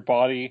entire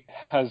body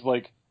has,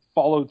 like,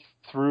 followed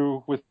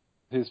through with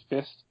his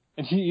fist.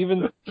 And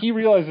he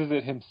realizes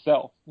it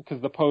himself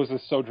because the pose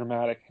is so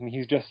dramatic. And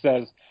he just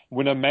says,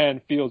 when a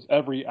man feels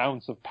every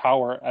ounce of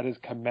power at his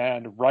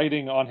command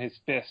riding on his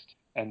fist,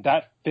 and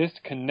that fist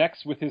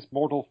connects with his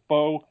mortal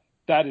foe,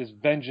 that is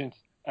vengeance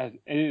as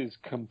it is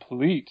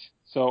complete.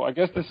 So I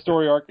guess this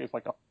story arc is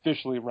like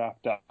officially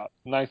wrapped up.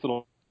 Nice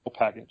little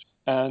package.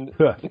 And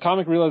the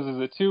comic realizes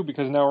it too,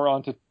 because now we're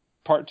on to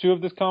part 2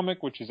 of this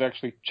comic, which is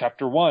actually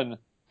chapter 1,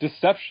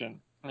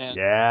 Deception. And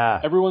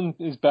everyone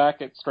is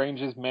back at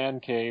Strange's man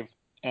cave,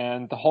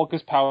 and the Hulk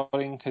is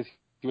pouting because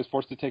he was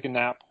forced to take a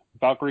nap.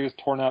 Valkyrie is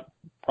torn up,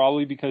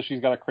 probably because she's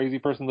got a crazy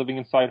person living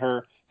inside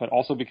her, but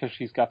also because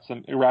she's got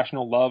some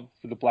irrational love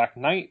for the Black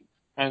Knight.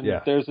 And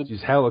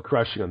she's hella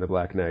crushing on the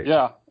Black Knight.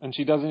 Yeah, and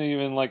she doesn't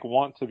even,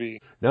 want to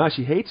be. No,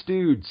 she hates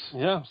dudes.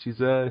 Yeah.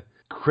 She's a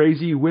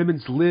crazy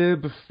women's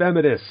lib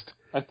feminist.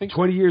 I think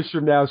 20 years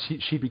from now,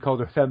 she'd be called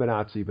a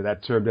feminazi, but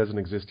that term doesn't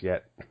exist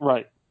yet.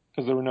 Right,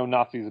 because there were no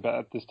Nazis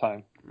at this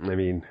time. I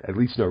mean, at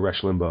least no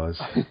Rush Limbaughs.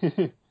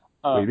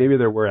 Wait, maybe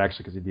there were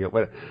actually, because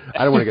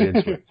I don't want to get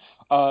into it.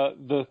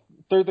 The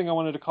third thing I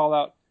wanted to call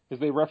out is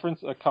they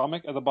reference a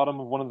comic at the bottom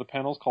of one of the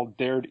panels called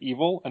Dared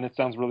Evil, and it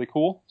sounds really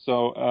cool,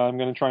 so I'm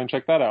going to try and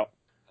check that out.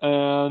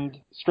 And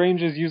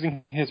Strange is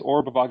using his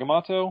Orb of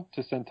Agamotto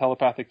to send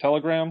telepathic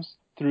telegrams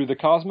through the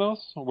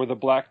cosmos, where the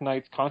Black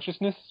Knight's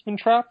consciousness has been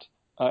trapped,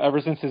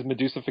 ever since his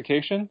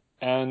Medusification.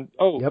 And,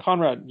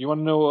 Conrad, you want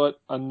to know what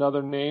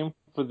another name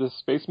for this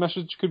space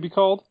message could be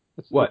called?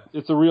 What?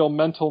 It's a real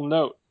mental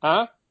note.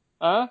 Huh?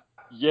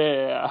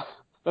 Yeah.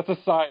 That's a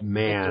side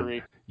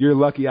victory. You're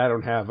lucky I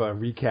don't have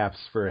recaps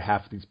for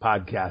half of these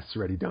podcasts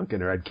ready,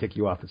 Duncan, or I'd kick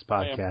you off this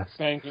podcast.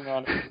 I am banking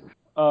on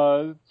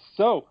it.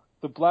 So,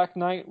 the Black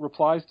Knight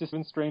replies to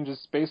Stephen Strange's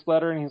space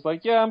letter, and he's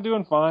like, yeah, I'm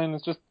doing fine.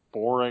 It's just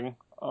boring.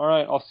 All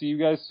right, I'll see you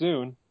guys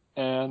soon.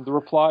 And the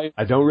reply...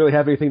 I don't really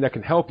have anything that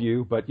can help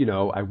you, but,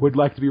 I would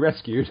like to be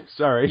rescued.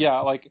 Sorry.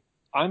 Yeah,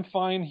 I'm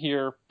fine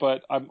here,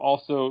 but I'm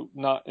also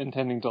not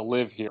intending to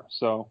live here.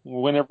 So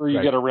whenever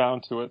you get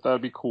around to it,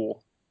 that'd be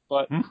cool.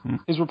 But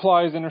his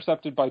reply is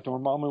intercepted by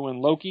Dormammu and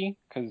Loki,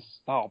 because,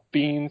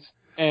 beans.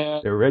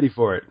 And they're ready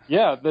for it.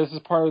 Yeah, this is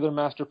part of their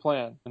master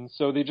plan. And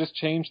so they just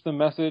changed the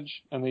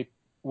message, and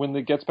when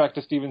it gets back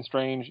to Stephen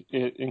Strange,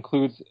 it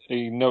includes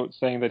a note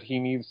saying that he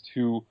needs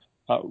to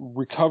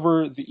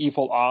recover the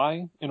evil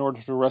eye in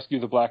order to rescue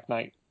the Black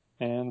Knight.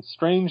 And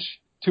Strange,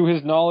 to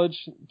his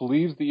knowledge,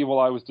 believes the evil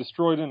eye was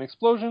destroyed in an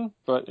explosion,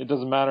 but it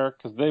doesn't matter,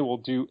 because they will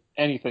do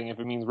anything if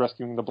it means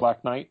rescuing the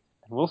Black Knight.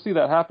 And we'll see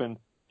that happen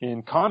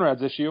in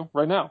Conrad's issue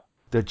right now.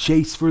 The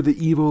chase for the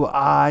evil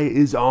eye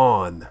is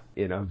on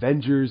in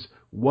Avengers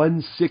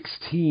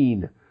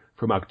 116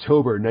 from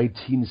October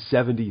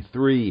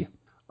 1973.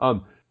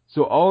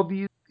 So all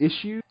these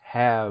issues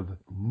have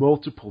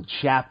multiple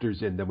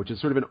chapters in them, which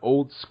is sort of an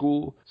old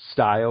school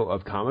style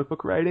of comic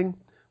book writing,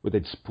 where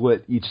they'd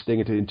split each thing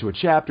into a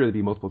chapter. There'd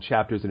be multiple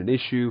chapters in an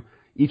issue.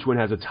 Each one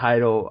has a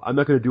title. I'm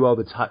not going to do all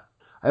the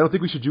I don't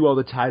think we should do all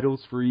the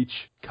titles for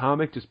each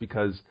comic, just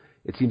because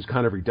it seems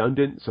kind of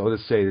redundant. So I'll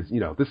just say, this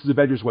is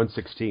Avengers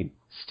 116.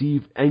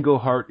 Steve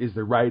Englehart is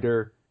the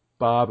writer.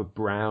 Bob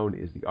Brown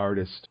is the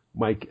artist.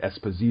 Mike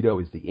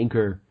Esposito is the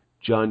inker.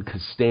 John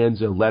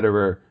Costanza,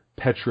 letterer.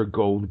 Petra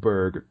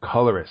Goldberg,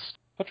 colorist.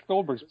 Petra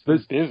Goldberg's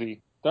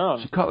busy.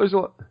 She colors a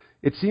lot.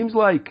 It seems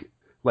like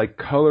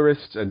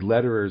colorists and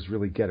letterers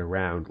really get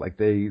around.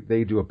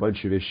 They do a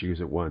bunch of issues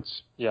at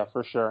once. Yeah,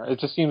 for sure. It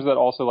just seems that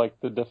also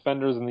the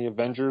Defenders and the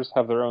Avengers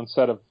have their own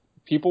set of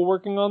people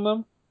working on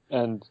them.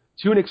 And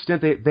to an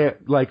extent, they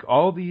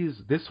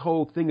this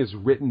whole thing is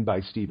written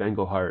by Steve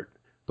Englehart,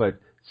 but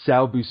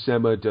Sal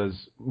Buscema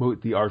does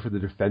the art for the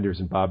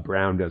Defenders, and Bob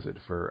Brown does it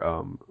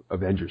for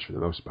Avengers for the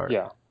most part.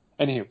 Yeah.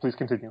 Anywho, please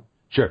continue.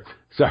 Sure.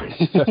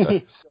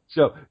 Sorry.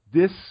 So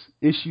this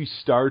issue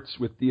starts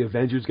with the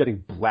Avengers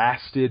getting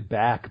blasted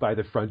back by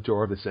the front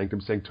door of the Sanctum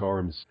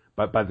Sanctorum's,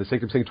 by the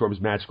Sanctum Sanctorum's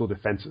magical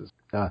defenses.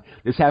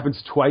 This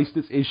happens twice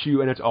this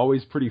issue, and it's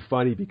always pretty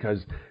funny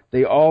because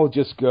they all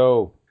just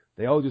go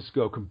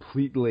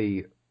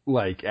completely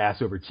like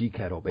ass over tea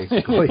kettle,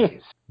 basically.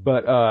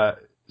 But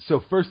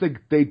so first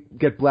they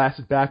get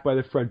blasted back by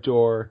the front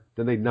door,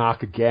 then they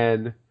knock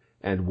again,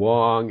 and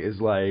Wong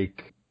is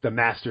like, the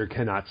master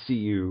cannot see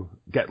you,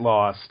 get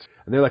lost.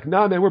 And they're like,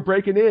 nah, man, we're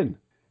breaking in.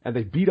 And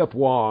they beat up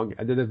Wong,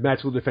 and then the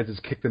magical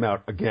defenses kick them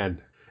out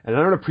again. And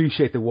I don't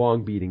appreciate the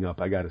Wong beating up,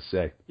 I gotta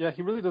say. Yeah,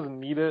 he really doesn't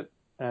need it,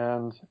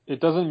 and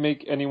it doesn't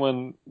make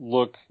anyone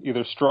look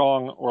either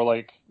strong or,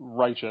 like,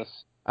 righteous.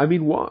 I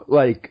mean,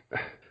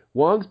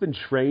 Wong's been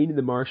trained in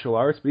the martial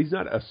arts, but he's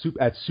not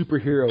at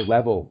superhero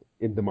level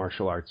in the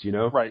martial arts, you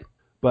know? Right.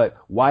 But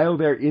while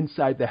they're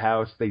inside the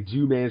house, they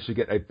do manage to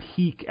get a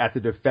peek at the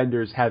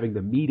Defenders having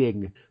the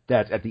meeting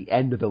that's at the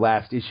end of the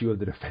last issue of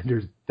the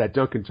Defenders that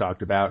Duncan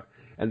talked about,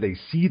 and they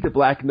see the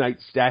Black Knight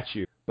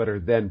statue, but are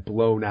then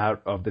blown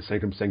out of the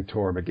Sanctum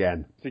Sanctorum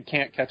again. They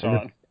can't catch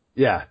on.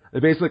 Yeah.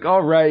 They're basically like,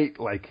 all right,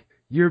 like,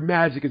 your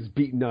magic has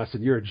beaten us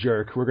and you're a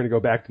jerk. We're going to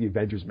go back to the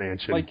Avengers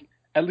Mansion. Like,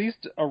 at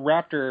least a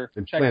raptor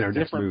checks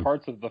different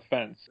parts of the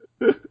fence.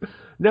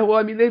 No, well,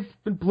 I mean, they've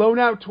been blown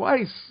out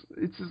twice.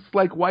 It's just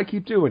like, why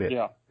keep doing it?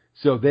 Yeah.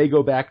 So they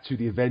go back to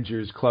the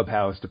Avengers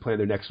clubhouse to plan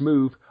their next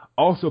move.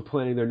 Also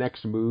planning their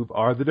next move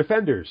are the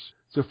Defenders.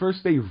 So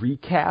first they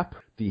recap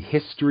the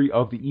history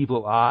of the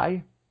evil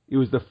eye It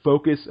was the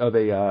focus of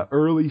a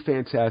early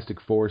Fantastic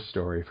Four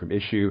story from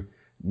issue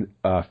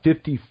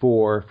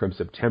 54 from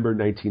September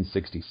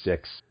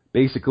 1966.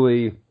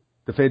 Basically,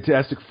 the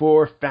Fantastic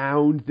Four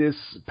found this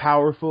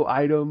powerful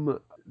item.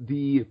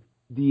 The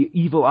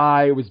evil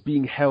eye was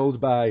being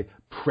held by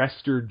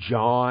Prester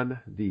John,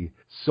 the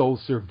sole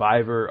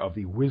survivor of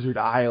the Wizard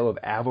Isle of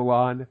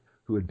Avalon,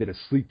 who had been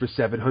asleep for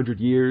 700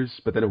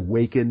 years, but then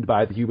awakened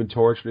by the Human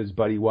Torch and his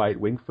buddy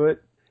Wyatt Wingfoot.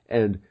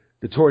 And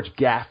the Torch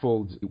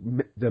gaffled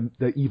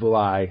the evil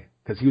eye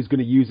because he was going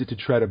to use it to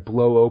try to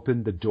blow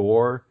open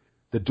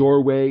the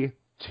doorway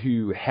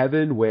to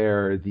heaven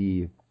where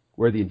the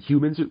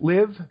Inhumans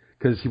live,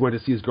 because he wanted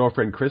to see his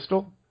girlfriend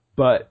Crystal.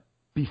 But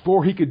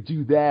before he could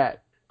do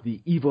that,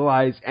 the evil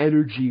eye's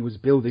energy was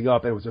building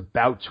up and was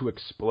about to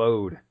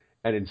explode.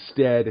 And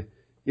instead,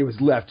 it was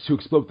left to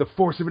explode with the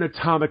force of an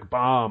atomic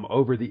bomb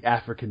over the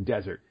African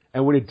desert.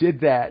 And when it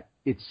did that,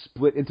 it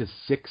split into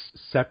 6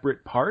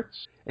 separate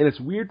parts. And it's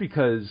weird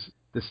because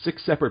the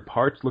 6 separate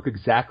parts look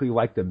exactly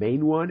like the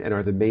main one and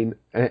are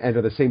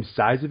the same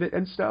size of it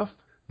and stuff.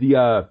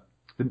 The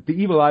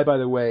evil eye, by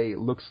the way,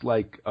 looks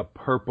like a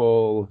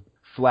purple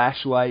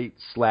flashlight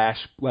 /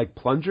 like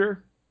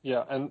plunger.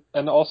 Yeah,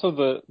 and also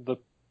the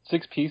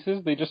 6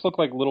 pieces, they just look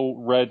like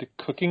little red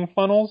cooking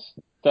funnels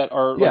that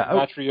are like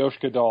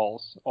Matryoshka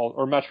dolls,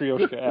 or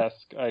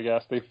Matryoshka-esque, I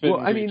guess. They fit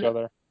into each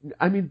other.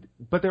 I mean,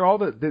 but they're all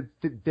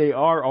they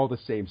are all the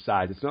same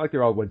size. It's not like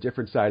they're all one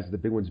different size. The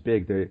big one's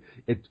big.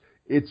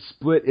 It's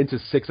split into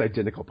 6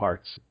 identical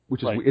parts,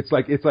 which is right. It's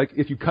like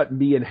if you cut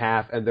me in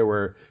half and there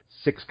were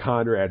 6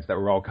 Conrads that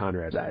were all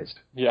Conrad-sized.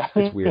 Yeah,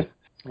 it's weird.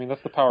 I mean,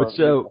 that's the power of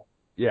evil.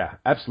 Yeah,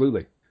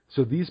 absolutely.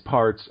 So these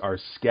parts are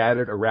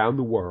scattered around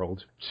the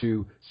world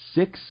to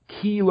 6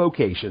 key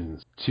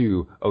locations: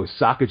 to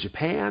Osaka,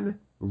 Japan;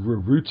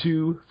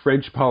 Rurutu,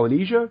 French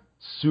Polynesia;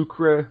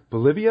 Sucre,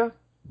 Bolivia;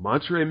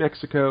 Monterrey,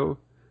 Mexico;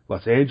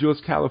 Los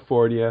Angeles,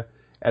 California;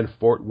 and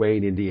Fort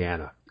Wayne,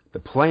 Indiana. The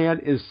plan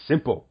is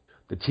simple.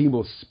 The team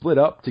will split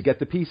up to get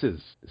the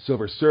pieces.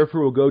 Silver Surfer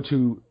will go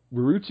to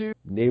Rurutu,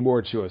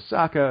 Namor to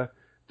Osaka.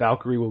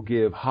 Valkyrie will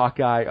give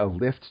Hawkeye a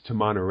lift to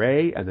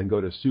Monterey and then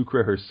go to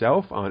Sucre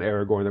herself on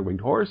Aragorn the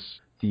Winged Horse.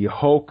 The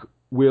Hulk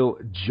will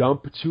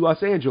jump to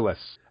Los Angeles.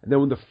 And then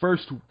when the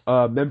first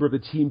member of the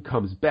team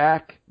comes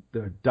back,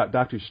 the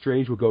Doctor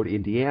Strange will go to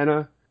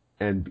Indiana.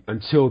 And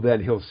until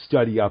then, he'll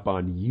study up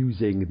on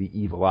using the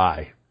evil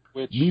eye.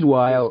 Which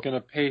Meanwhile, is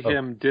going to pay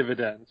him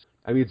dividends.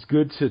 I mean, it's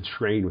good to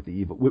train with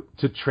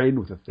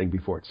the thing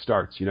before it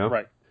starts, you know?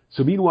 Right.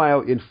 So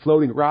meanwhile, in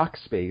floating rock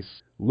space,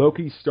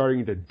 Loki's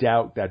starting to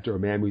doubt that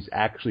Dormammu's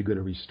actually going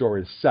to restore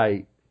his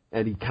sight,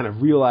 and he kind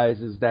of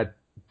realizes that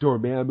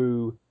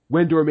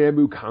when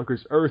Dormammu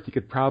conquers Earth, he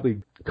could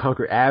probably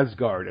conquer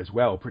Asgard as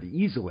well pretty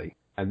easily.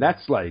 And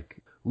that's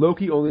like,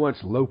 Loki only wants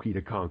Loki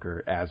to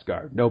conquer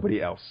Asgard,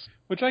 nobody else.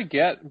 Which I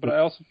get, but I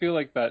also feel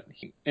like that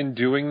in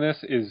doing this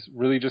is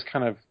really just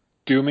kind of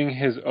dooming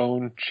his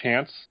own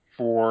chance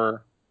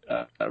for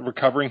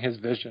recovering his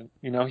vision.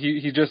 You know,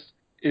 he just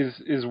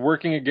is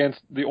working against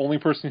the only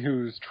person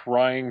who's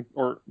trying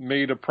or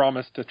made a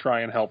promise to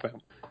try and help him.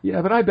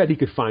 Yeah, but I bet he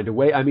could find a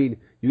way. I mean,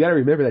 you got to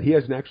remember that he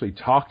hasn't actually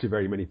talked to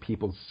very many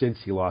people since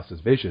he lost his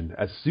vision.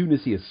 As soon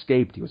as he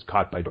escaped, he was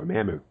caught by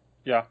Dormammu.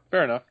 Yeah,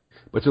 fair enough.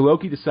 But so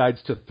Loki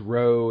decides to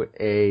throw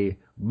a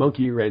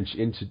monkey wrench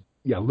into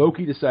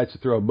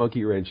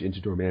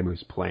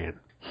Dormammu's plan.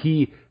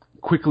 He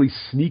quickly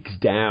sneaks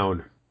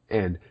down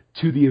and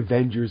to the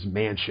Avengers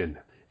mansion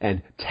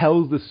and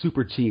tells the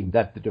super team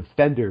that the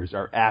Defenders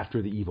are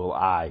after the evil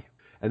eye.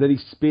 And then he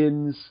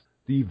spins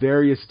the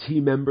various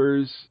team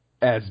members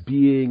as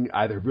being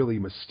either really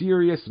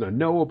mysterious and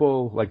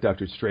unknowable, like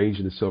Doctor Strange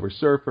and the Silver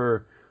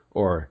Surfer,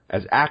 or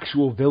as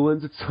actual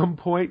villains at some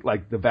point,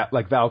 like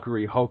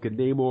Valkyrie, Hulk, and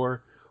Namor,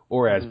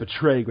 or as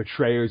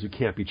betrayers who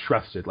can't be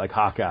trusted, like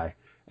Hawkeye.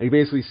 And he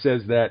basically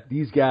says that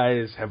these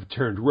guys have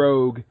turned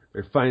rogue.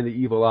 They're finding the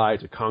evil eye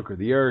to conquer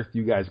the Earth.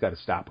 You guys got to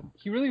stop them.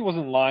 He really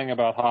wasn't lying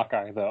about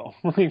Hawkeye, though.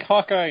 Like,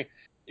 Hawkeye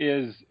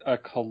is a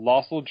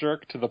colossal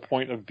jerk to the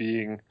point of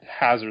being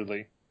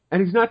hazardly.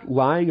 And he's not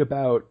lying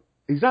about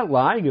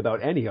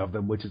any of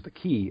them, which is the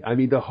key. I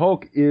mean, the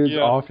Hulk is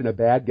often a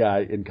bad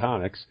guy in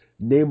comics.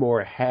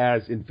 Namor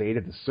has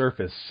invaded the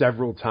surface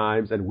several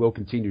times and will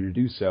continue to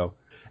do so.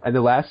 And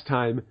the last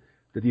time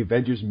that the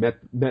Avengers met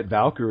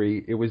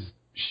Valkyrie, it was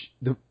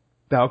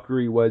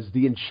Valkyrie was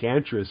the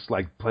Enchantress,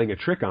 like playing a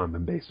trick on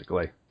them,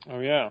 basically. Oh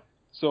yeah.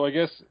 So I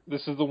guess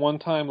this is the one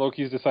time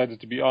Loki's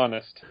decided to be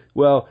honest.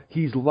 Well,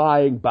 he's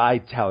lying by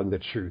telling the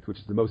truth, which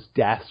is the most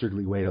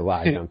dastardly way to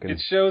lie, Duncan.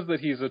 It shows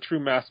that he's a true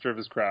master of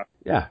his craft.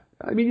 Yeah.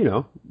 I mean,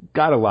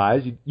 gotta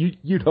lie.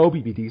 You'd hope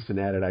he'd be decent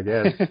at it, I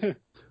guess.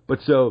 But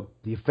so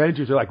the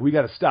Avengers are like, we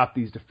gotta stop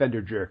these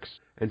Defender jerks.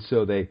 And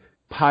so they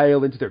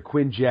pile into their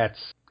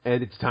Quinjets,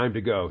 and it's time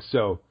to go.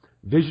 So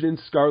Vision and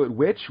Scarlet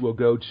Witch will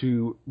go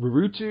to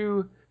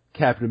Rurutu,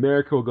 Captain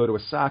America will go to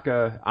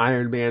Osaka,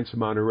 Iron Man to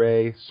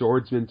Monterey,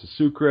 Swordsman to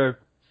Sucre,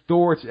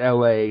 Thor to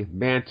L.A.,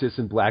 Mantis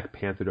and Black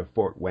Panther to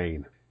Fort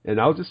Wayne. And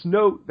I'll just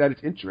note that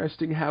it's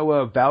interesting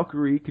how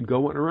Valkyrie can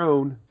go on her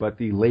own, but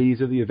the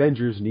ladies of the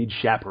Avengers need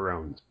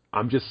chaperones.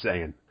 I'm just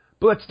saying.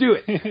 But let's do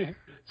it.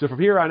 So from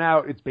here on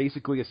out, it's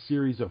basically a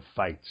series of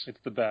fights. It's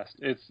the best.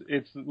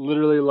 It's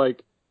literally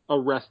like a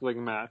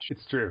wrestling match.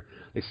 It's true.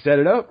 They set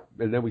it up,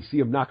 and then we see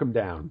them knock them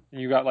down. And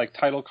you got like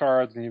title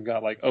cards, and you've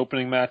got like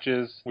opening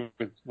matches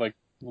with like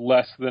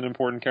less than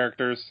important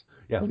characters.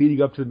 Yeah,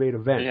 leading up to the main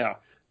event. Yeah.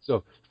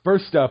 So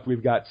first up,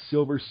 we've got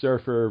Silver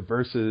Surfer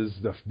versus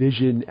the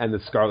Vision and the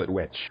Scarlet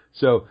Witch.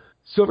 So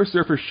Silver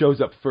Surfer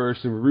shows up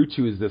first, and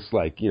Marutu is this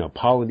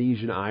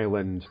Polynesian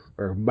island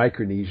or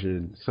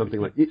Micronesian, something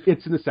like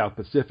it's in the South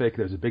Pacific.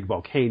 There's a big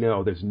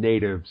volcano. There's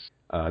natives.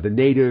 The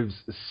natives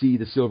see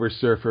the Silver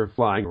Surfer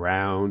flying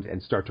around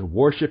and start to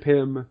worship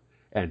him,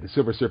 and the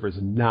Silver Surfer is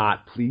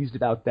not pleased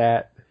about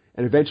that.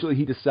 And eventually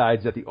he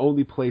decides that the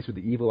only place where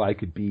the Evil Eye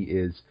could be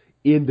is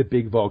in the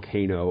big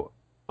volcano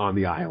on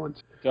the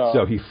island.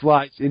 So he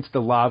flies into the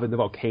lava in the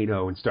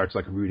volcano and starts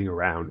rooting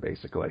around,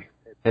 basically.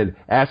 And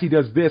as he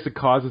does this, it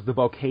causes the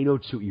volcano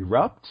to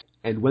erupt.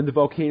 And when the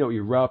volcano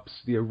erupts,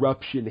 the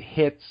eruption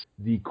hits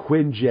the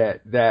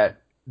Quinjet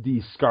that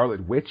the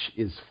Scarlet Witch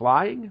is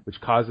flying,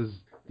 which causes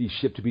the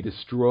ship to be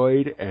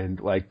destroyed and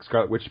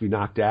Scarlet Witch to be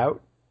knocked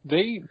out.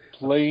 They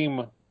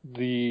blame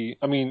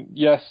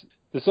yes,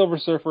 the Silver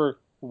Surfer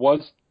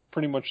was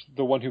pretty much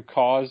the one who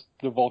caused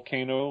the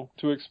volcano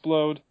to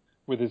explode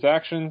with his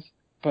actions,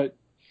 but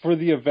for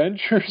the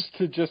Avengers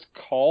to just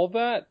call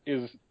that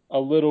is a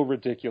little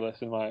ridiculous,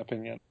 in my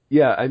opinion.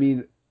 Yeah,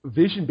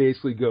 Vision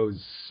basically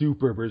goes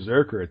super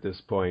berserker at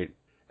this point,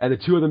 and the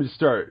two of them just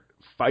start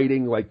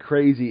fighting like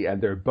crazy,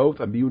 and they're both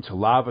immune to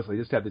lava, so they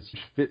just have this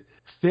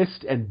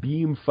fist and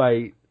beam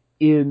fight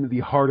in the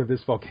heart of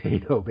this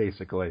volcano,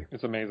 basically.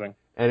 It's amazing.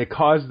 And it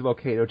causes the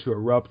volcano to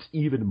erupt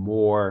even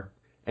more,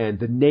 and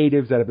the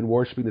natives that have been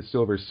worshiping the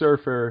Silver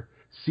Surfer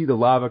see the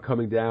lava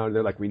coming down, and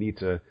they're like, we need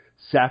to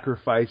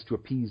sacrifice to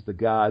appease the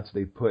gods.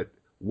 They put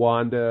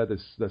Wanda,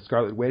 the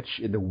Scarlet Witch,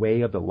 in the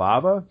way of the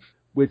lava,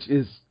 which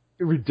is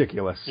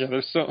ridiculous. Yeah,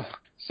 there's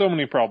so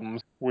many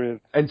problems with...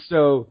 And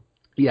so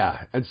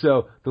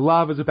the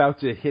lava's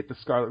about to hit the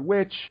Scarlet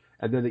Witch,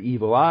 and then the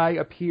Evil Eye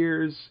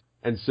appears,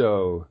 and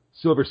so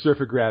Silver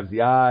Surfer grabs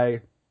the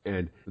eye,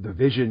 and the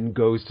Vision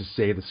goes to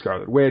save the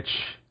Scarlet Witch,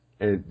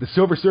 and the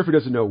Silver Surfer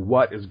doesn't know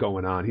what is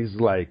going on. He's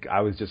like,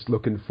 I was just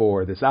looking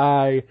for this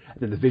eye, and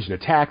then the Vision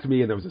attacked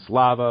me, and there was this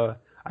lava.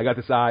 I got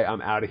this eye,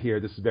 I'm out of here,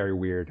 this is very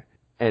weird.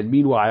 And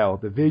meanwhile,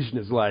 the Vision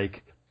is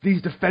like,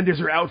 these defenders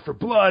are out for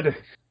blood!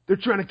 They're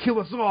trying to kill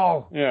us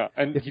all! Yeah,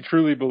 and he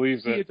truly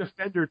believes it. See a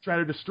defender try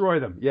to destroy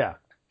them, yeah.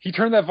 He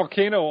turned that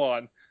volcano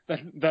on,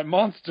 that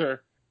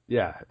monster.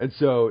 Yeah, and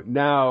so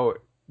now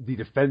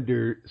the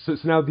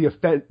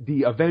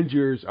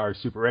Avengers are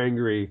super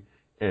angry,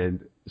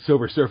 and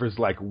Silver Surfer's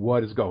like,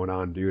 what is going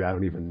on, dude? I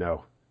don't even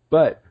know.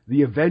 But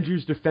the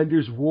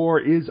Avengers-Defenders war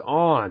is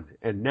on,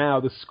 and now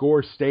the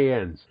score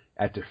stands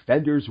at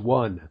Defenders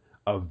 1,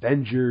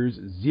 Avengers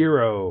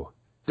 0.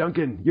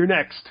 Duncan, you're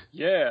next.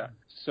 Yeah.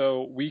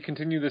 So we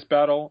continue this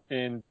battle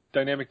in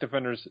Dynamic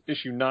Defenders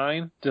issue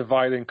 9,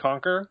 Divide and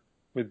Conquer,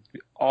 with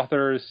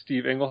authors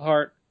Steve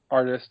Englehart,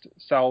 artist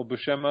Sal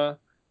Buscema,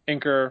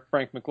 inker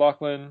Frank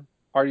McLaughlin,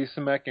 Artie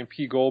Simek and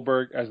P.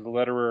 Goldberg as the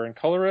letterer and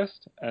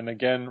colorist, and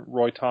again,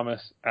 Roy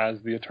Thomas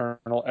as the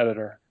eternal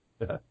editor.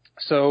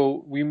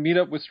 So we meet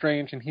up with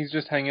Strange, and he's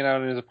just hanging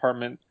out in his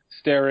apartment,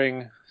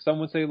 staring, some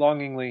would say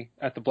longingly,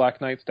 at the Black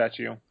Knight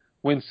statue,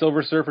 when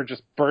Silver Surfer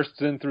just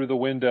bursts in through the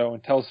window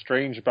and tells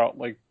Strange about,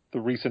 the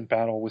recent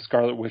battle with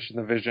Scarlet Witch and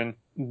the Vision.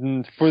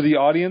 For the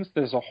audience,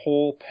 there's a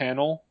whole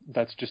panel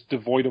that's just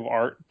devoid of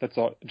art, that's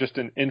just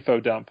an info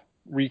dump,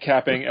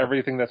 recapping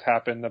everything that's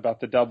happened about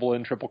the double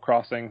and triple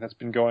crossing that's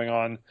been going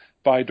on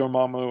by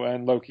Dormammu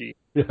and Loki.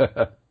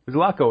 There's a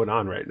lot going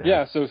on right now.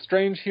 Yeah, so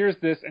Strange hears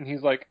this, and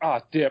he's like,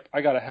 dip,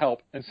 I gotta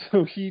help. And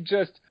so he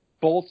just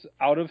bolts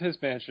out of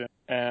his mansion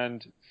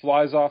and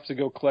flies off to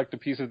go collect a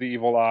piece of the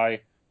Evil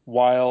Eye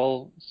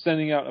while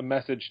sending out a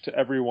message to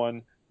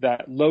everyone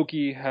that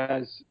Loki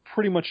has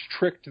pretty much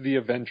tricked the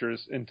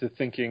Avengers into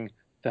thinking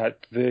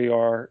that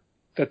the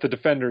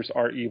Defenders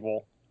are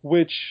evil,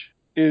 which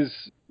is,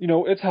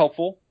 it's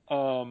helpful.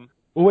 Well,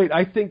 wait,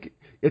 I think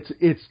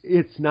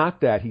it's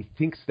not that. He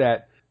thinks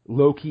that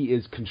Loki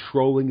is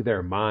controlling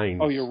their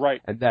minds. Oh, you're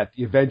right. And that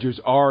the Avengers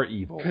are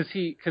evil. Because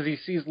he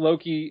sees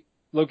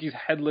Loki's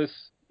headless,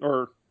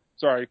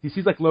 he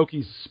sees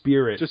Loki's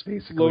spirit just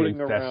basically floating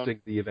infesting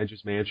around the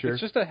Avengers mansion.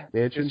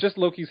 It's just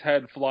Loki's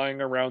head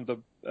flying around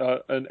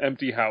an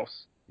empty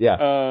house.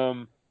 Yeah.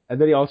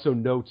 And then he also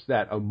notes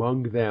that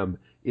among them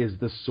is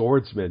the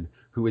Swordsman,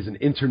 who is an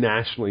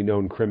internationally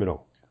known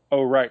criminal.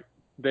 Oh, right.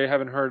 They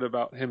haven't heard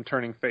about him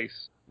turning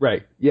face.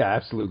 Right. Yeah,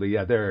 absolutely.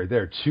 Yeah, there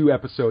are 2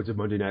 episodes of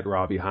Monday Night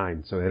Raw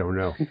behind, so they don't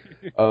know.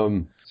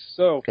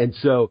 So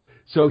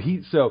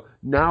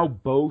now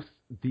both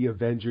the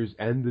Avengers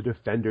and the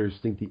Defenders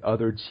think the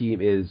other team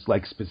is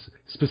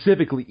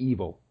specifically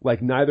evil.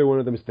 Neither one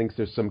of them thinks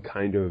there's some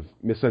kind of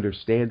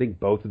misunderstanding.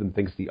 Both of them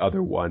thinks the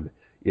other one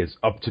is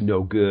up to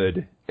no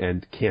good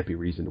and can't be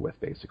reasoned with,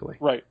 basically.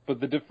 Right, but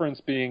the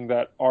difference being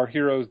that our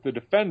heroes, the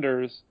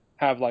Defenders,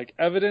 have like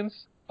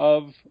evidence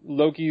of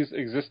Loki's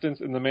existence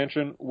in the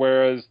mansion,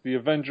 whereas the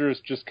Avengers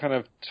just kind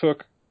of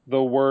took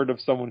the word of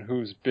someone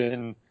who's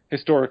been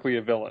historically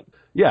a villain.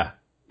 Yeah.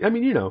 I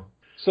mean,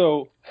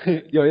 So,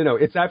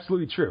 it's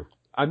absolutely true.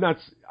 I'm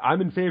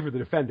in favor of the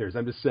Defenders.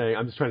 I'm just saying,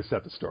 I'm just trying to set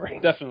up the story.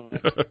 Definitely.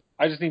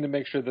 I just need to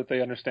make sure that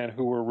they understand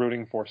who we're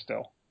rooting for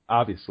still.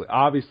 Obviously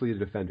the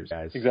Defenders,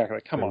 guys. Exactly.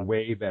 Come on.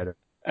 Way better.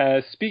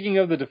 Speaking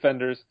of the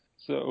Defenders,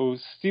 so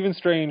Stephen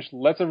Strange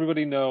lets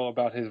everybody know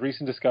about his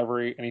recent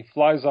discovery, and he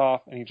flies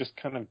off, and he just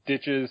kind of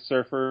ditches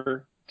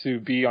Surfer to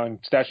be on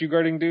statue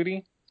guarding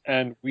duty,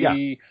 and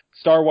we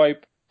star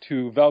wipe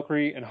to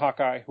Valkyrie and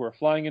Hawkeye, who are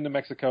flying into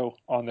Mexico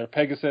on their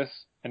Pegasus,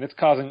 and it's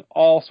causing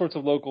all sorts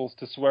of locals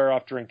to swear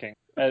off drinking,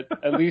 at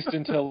least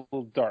until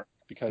dark.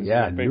 Because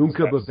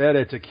nunca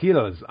beberé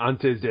tequilas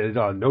antes de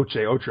la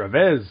noche otra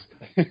vez.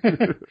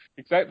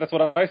 Exactly, that's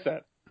what I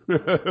said.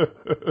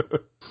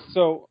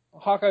 So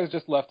Hawkeye's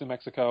just left in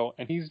Mexico,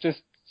 and he's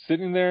just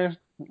sitting there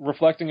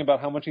reflecting about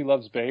how much he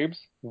loves babes,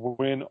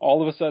 when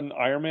all of a sudden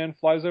Iron Man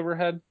flies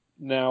overhead.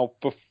 Now,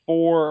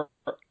 before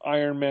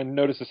Iron Man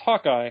notices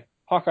Hawkeye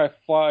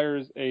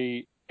fires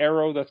a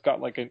arrow that's got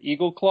like an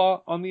eagle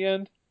claw on the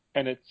end,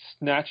 and it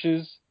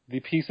snatches the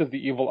piece of the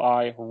evil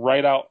eye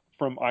right out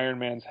from Iron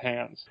Man's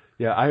hands.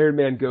 Yeah, Iron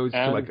Man goes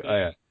to like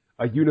a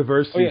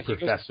university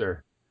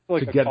professor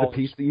to get the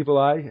piece of the evil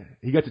eye.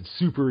 He gets it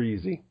super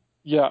easy.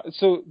 Yeah,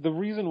 so the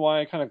reason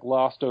why I kind of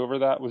glossed over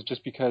that was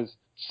just because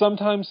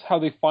sometimes how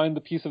they find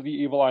the piece of the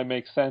evil eye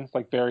makes sense,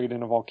 like buried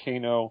in a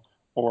volcano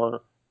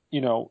or,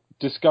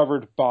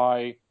 discovered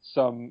by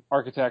some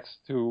architects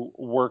who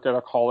work at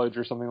a college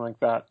or something like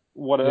that.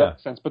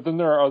 Makes sense. But then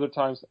there are other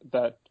times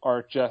that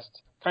are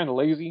just kind of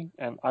lazy,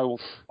 and I'll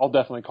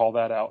definitely call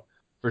that out.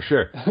 For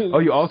sure. Oh,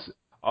 you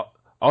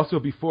also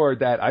before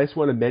that, I just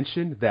want to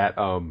mention that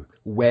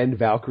when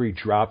Valkyrie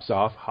drops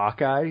off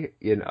Hawkeye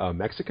in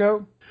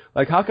Mexico,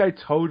 like Hawkeye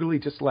totally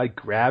just like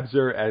grabs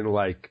her and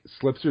like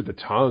slips her the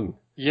tongue.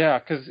 Yeah,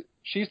 because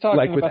she's talking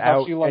like about without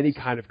how she likes any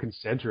kind of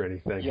consent or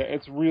anything. Yeah,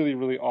 it's really,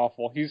 really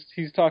awful.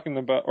 He's talking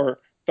about, or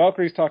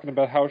Valkyrie's talking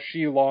about how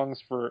she longs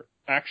for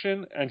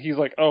action, and he's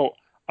like, "Oh,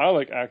 I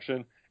like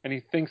action," and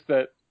he thinks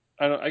that.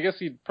 I guess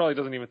he probably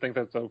doesn't even think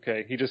that's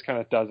okay. He just kind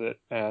of does it,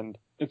 and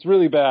it's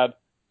really bad.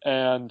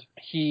 And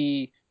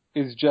he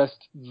is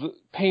just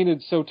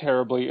painted so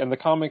terribly, and the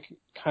comic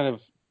kind of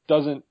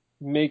doesn't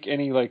make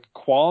any like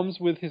qualms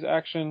with his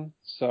action.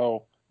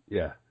 So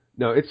yeah,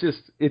 no, it's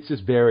just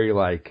very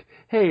like,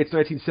 hey, it's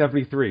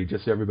 1973,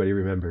 just so everybody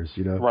remembers,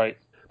 Right.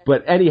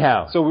 But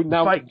anyhow, so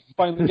now we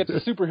finally get to the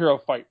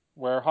superhero fight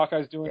where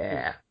Hawkeye's doing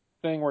his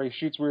thing where he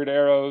shoots weird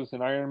arrows,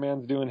 and Iron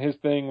Man's doing his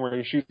thing where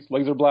he shoots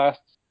laser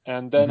blasts.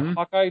 And then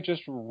Hawkeye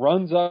just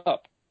runs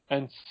up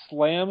and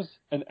slams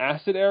an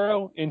acid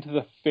arrow into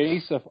the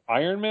face of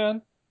Iron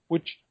Man,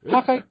 which,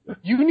 Hawkeye,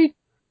 you need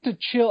to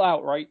chill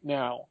out right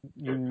now.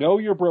 You know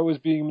your bro is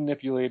being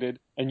manipulated,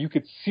 and you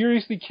could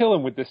seriously kill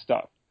him with this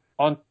stuff.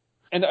 And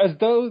as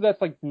though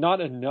that's like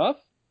not enough,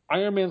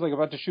 Iron Man's like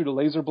about to shoot a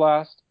laser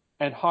blast,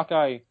 and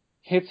Hawkeye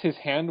hits his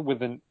hand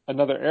with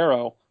another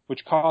arrow,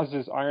 which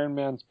causes Iron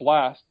Man's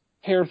blast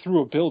tear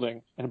through a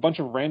building, and a bunch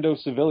of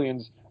rando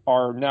civilians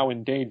are now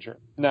in danger.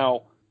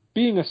 Now,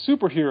 being a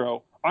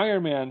superhero,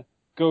 Iron Man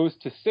goes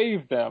to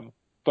save them,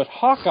 but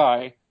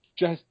Hawkeye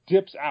just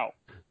dips out.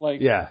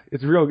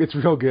 It's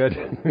real good.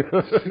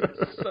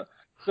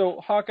 So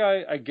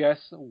Hawkeye, I guess,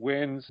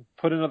 wins,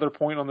 put another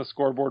point on the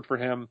scoreboard for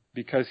him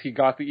because he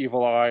got the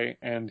evil eye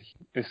and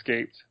he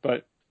escaped.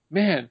 But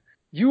man,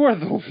 you are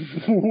the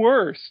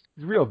worst.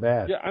 It's real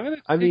bad. Yeah, I'm going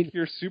to take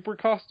your super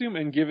costume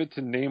and give it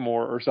to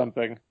Namor or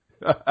something.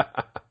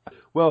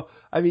 Well,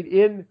 I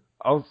mean,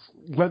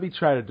 let me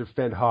try to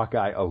defend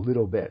Hawkeye a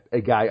little bit,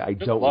 a guy I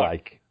don't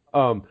like.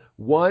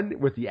 One,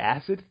 with the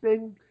acid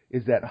thing,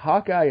 is that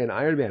Hawkeye and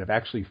Iron Man have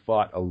actually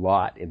fought a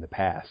lot in the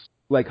past.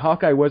 Like,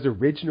 Hawkeye was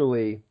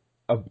originally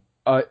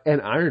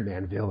an Iron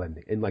Man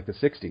villain in, like, the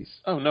 60s.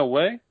 Oh, no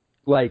way?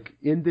 Like,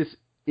 in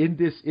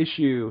this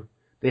issue,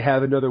 they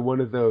have another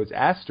one of those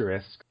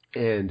asterisks,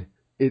 and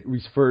it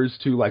refers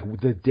to, like,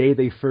 the day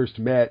they first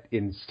met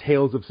in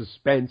Tales of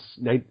Suspense,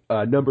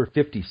 number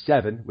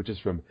 57, which is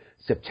from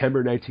September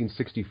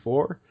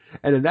 1964.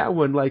 And in that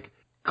one, like,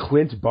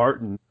 Clint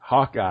Barton,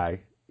 Hawkeye,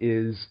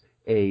 is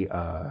a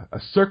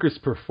circus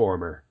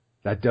performer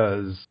that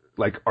does,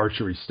 like,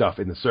 archery stuff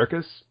in the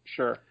circus.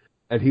 Sure.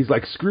 And he's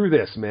like, screw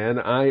this, man.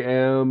 I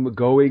am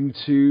going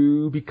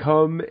to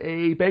become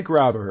a bank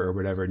robber or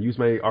whatever and use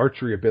my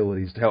archery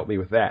abilities to help me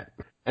with that.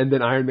 And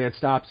then Iron Man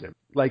stops him.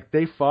 Like,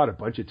 they fought a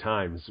bunch of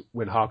times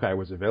when Hawkeye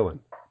was a villain.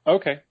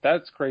 Okay,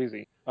 that's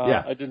crazy.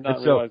 I did not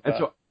realize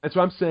that. And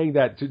so I'm saying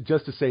that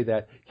just to say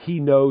that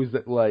he knows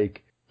that,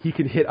 like, he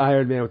can hit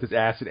Iron Man with his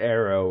acid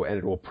arrow and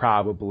it will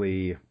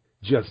probably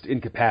just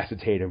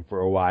incapacitate him for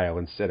a while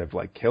instead of,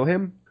 like, kill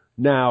him.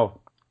 Now,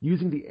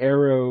 using the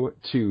arrow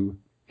to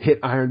hit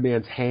Iron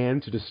Man's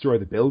hand to destroy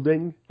the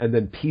building and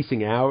then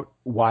piecing out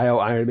while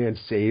Iron Man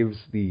saves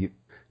the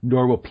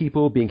normal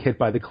people being hit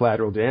by the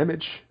collateral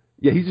damage.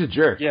 Yeah, he's a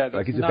jerk. Yeah,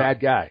 like he's a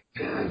bad guy.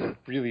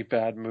 Really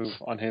bad move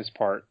on his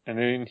part. And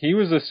then he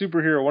was a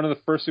superhero, one of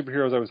the first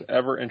superheroes I was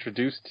ever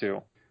introduced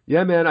to.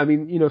 Yeah, man. I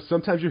mean,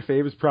 sometimes your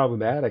favorite's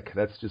problematic.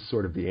 That's just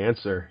sort of the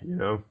answer,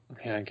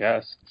 Yeah, I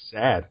guess. It's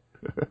sad.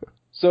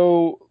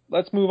 So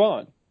let's move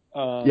on.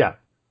 Yeah.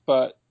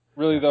 But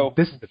really, though,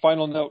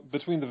 final note,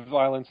 between the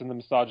violence and the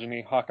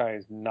misogyny, Hawkeye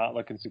is not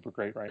looking super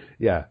great right now.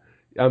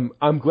 Yeah.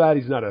 I'm glad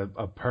he's not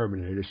a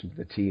permanent addition to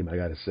the team, I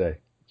gotta say.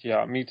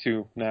 Yeah, me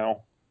too,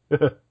 now.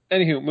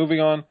 Anywho, moving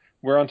on,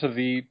 we're onto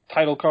the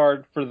title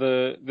card for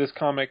this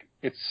comic.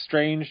 It's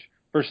Strange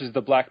versus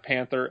the Black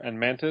Panther and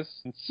Mantis.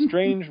 And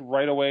Strange,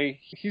 right away,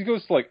 he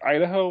goes to,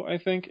 Idaho, I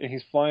think, and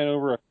he's flying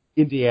over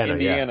Indiana.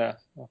 Yeah.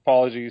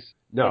 Apologies,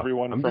 no,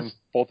 everyone from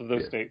both of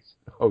those states.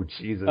 Oh,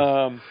 Jesus.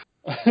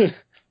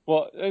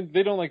 Well,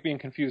 they don't like being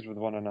confused with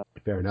one another.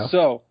 Fair enough.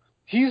 So,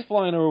 he's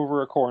flying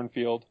over a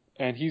cornfield,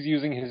 and he's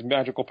using his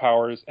magical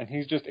powers, and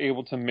he's just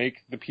able to make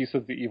the piece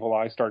of the evil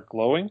eye start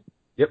glowing.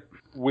 Yep.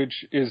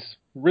 Which is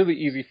really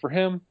easy for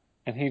him,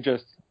 and he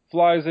just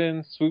flies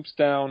in, swoops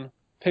down,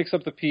 picks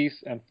up the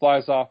piece, and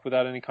flies off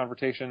without any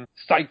confrontation.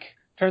 Psych!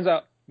 Turns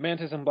out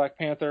Mantis and Black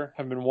Panther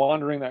have been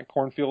wandering that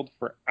cornfield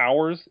for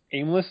hours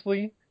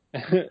aimlessly,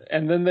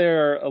 and then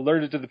they're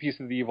alerted to the piece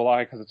of the evil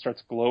eye because it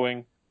starts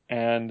glowing,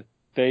 and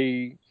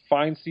they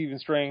find Stephen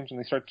Strange, and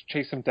they start to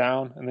chase him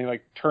down, and they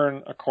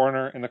turn a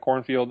corner in the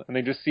cornfield, and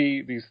they just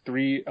see these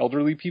 3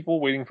 elderly people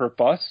waiting for a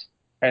bus,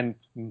 and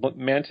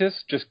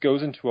Mantis just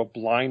goes into a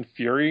blind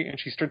fury, and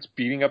she starts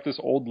beating up this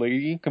old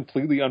lady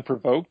completely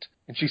unprovoked,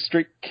 and she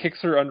straight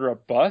kicks her under a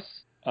bus,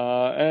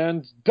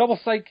 and double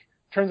psych!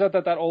 Turns out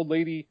that old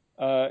lady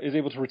is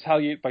able to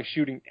retaliate by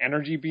shooting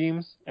energy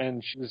beams,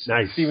 and she was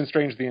nice. Stephen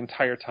Strange the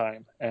entire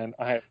time, and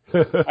I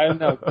have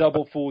now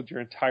double fooled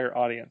your entire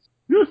audience.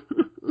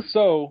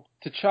 So,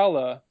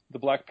 T'Challa, the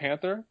Black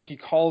Panther, he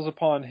calls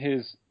upon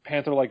his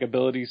panther-like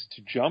abilities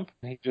to jump.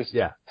 And he just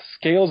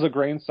scales a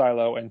grain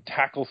silo and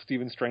tackles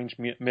Stephen Strange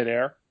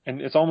midair.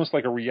 And it's almost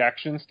like a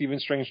reaction. Stephen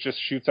Strange just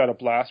shoots out a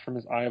blast from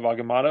his Eye of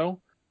Agamotto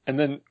and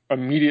then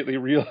immediately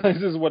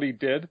realizes what he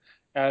did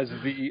as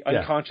the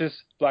unconscious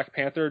Black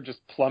Panther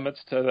just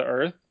plummets to the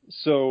earth.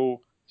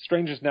 So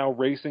Strange is now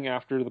racing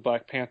after the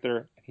Black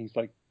Panther. He's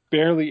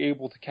barely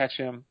able to catch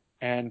him.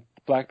 And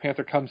Black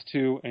Panther comes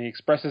to, and he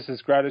expresses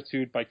his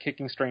gratitude by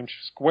kicking Strange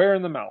square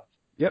in the mouth.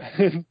 Yep,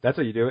 that's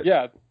how you do it.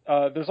 Yeah,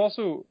 there's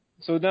also,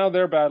 so now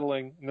they're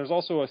battling, and there's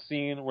also a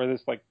scene where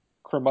this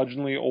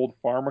curmudgeonly old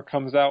farmer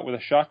comes out with a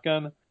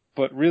shotgun,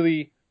 but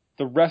really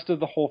the rest of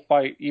the whole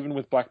fight, even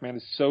with Black Man,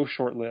 is so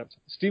short-lived.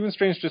 Stephen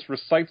Strange just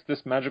recites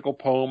this magical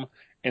poem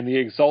in the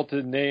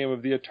exalted name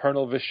of the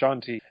eternal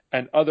Vishanti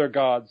and other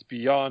gods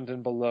beyond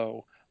and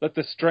below. Let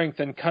the strength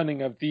and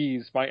cunning of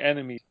these, my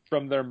enemies,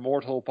 from their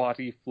mortal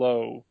body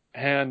flow.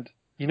 And,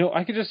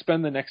 I could just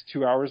spend the next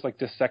 2 hours,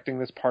 dissecting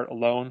this part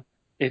alone.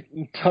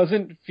 It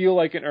doesn't feel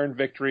like an earned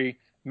victory.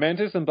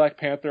 Mantis and Black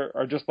Panther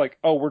are just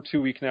oh, we're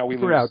too weak now, we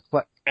lose.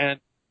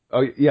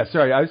 Oh, yeah,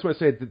 sorry, I just want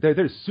to say that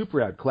they're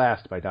super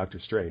outclassed by Doctor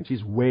Strange.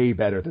 He's way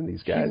better than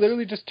these guys. He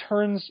literally just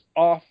turns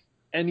off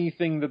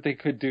anything that they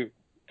could do.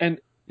 And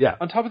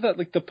on top of that,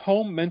 the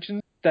poem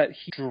mentions that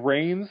he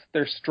drains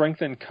their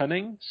strength and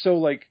cunning.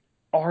 So,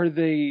 are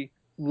they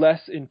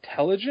less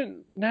intelligent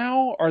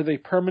now? Are they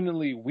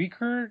permanently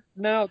weaker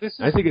now?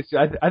 I think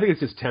it's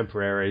just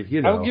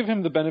temporary. I'll give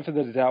him the benefit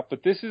of the doubt,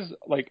 but this is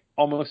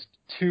almost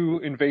too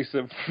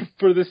invasive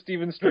for the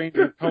Stephen Strange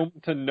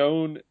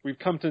we've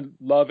come to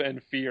love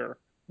and fear.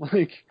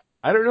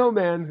 I don't know,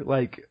 man.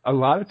 A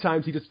lot of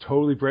times he just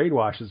totally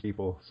brainwashes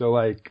people. So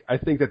I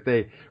think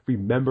that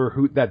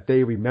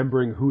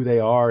remembering who they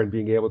are and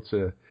being able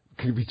to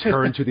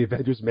return to the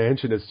Avengers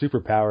Mansion as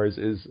superpowers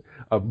is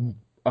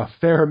a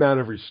fair amount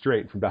of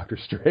restraint from Doctor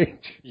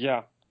Strange.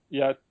 Yeah,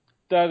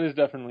 that is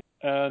definitely.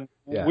 And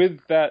with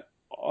that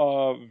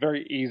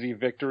very easy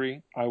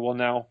victory, I will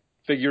now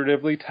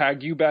figuratively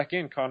tag you back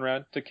in,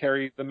 Conrad, to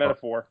carry the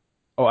metaphor.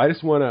 Oh, I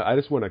just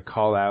wanna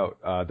call out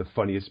the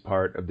funniest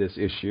part of this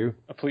issue.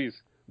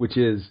 Please. Which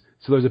is,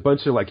 so there's a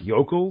bunch of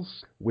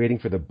yokels waiting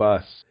for the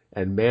bus,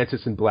 and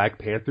Mantis and Black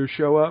Panther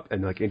show up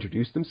and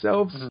introduce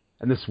themselves,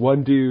 and this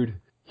one dude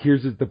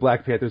hears the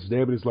Black Panther's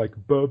name and is like,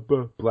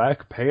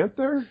 Black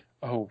Panther?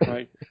 Oh,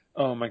 right.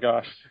 Oh, my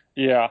gosh.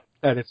 Yeah.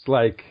 And it's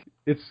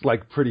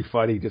pretty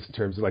funny just in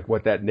terms of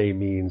what that name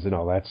means and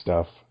all that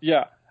stuff.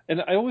 Yeah.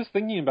 And I was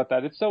thinking about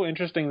that. It's so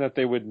interesting that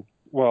they would,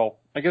 well,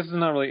 I guess it's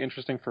not really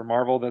interesting for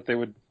Marvel that they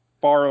would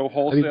borrow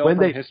wholesale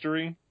from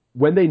history.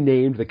 When they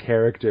named the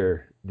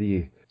character,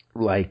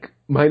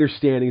 my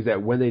understanding is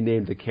that when they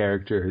named the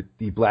character,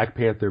 the Black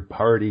Panther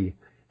Party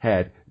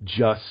had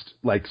just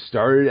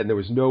started, and there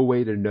was no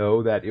way to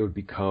know that it would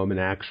become an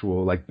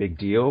actual big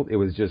deal. It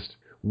was just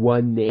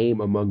one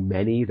name among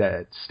many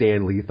that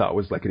Stan Lee thought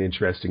was an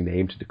interesting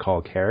name to call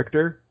a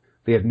character.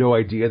 They had no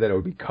idea that it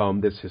would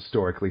become this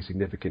historically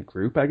significant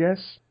group, I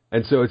guess.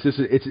 And so it's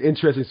an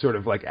interesting sort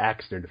of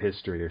accident of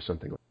history or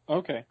something.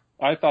 Okay.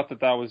 I thought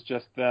that was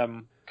just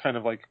them kind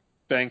of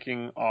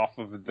banking off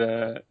of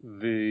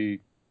the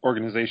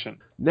organization.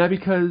 Now,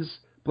 because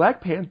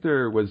Black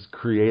Panther was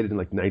created in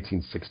like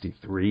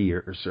 1963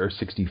 or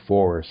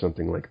 64 or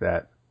something like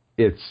that,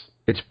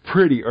 it's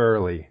pretty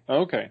early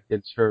Okay.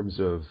 in terms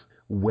of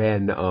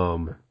when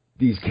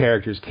these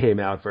characters came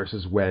out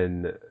versus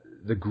when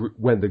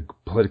the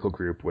political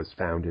group was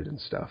founded and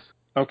stuff.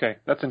 Okay,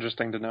 that's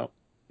interesting to know.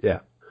 Yeah.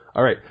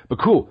 All right, but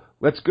cool.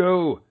 Let's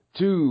go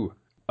to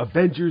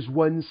Avengers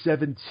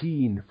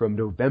 117 from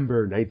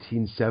November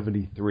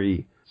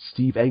 1973.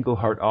 Steve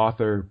Englehart,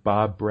 author.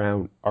 Bob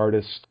Brown,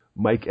 artist.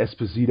 Mike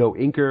Esposito,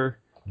 inker.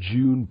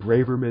 June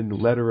Braverman,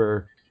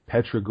 letterer.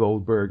 Petra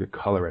Goldberg,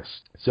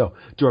 colorist. So,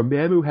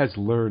 Dormammu has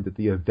learned that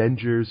the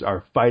Avengers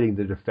are fighting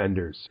the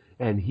Defenders,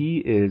 and he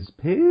is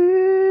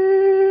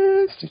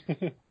pissed.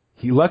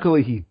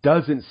 Luckily, he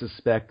doesn't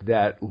suspect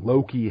that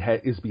Loki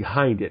is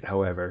behind it,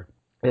 however.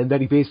 And then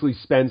he basically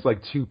spends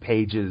like 2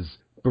 pages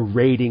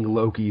berating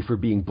Loki for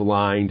being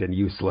blind and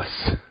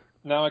useless.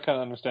 Now I kind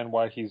of understand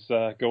why he's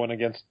going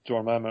against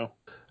Dormammu.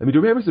 I mean,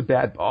 Dormammu's a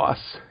bad boss,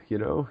 you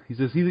know? He's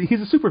a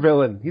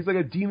supervillain. He's like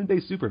a Demon Day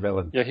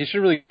supervillain. Yeah, he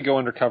should really go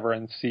undercover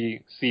and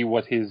see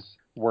what his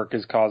work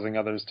is causing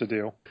others to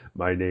do.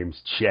 My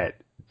name's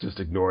Chet. Just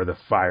ignore the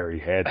fiery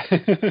head.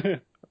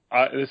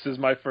 This is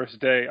my first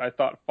day. I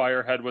thought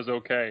Firehead was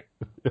okay.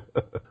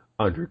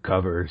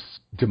 Undercover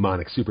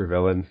demonic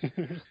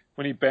supervillain.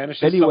 When he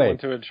banishes someone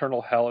to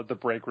eternal hell at the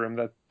break room,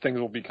 that things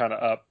will be kind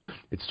of up.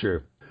 It's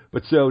true.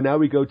 But so now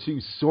we go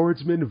to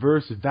Swordsman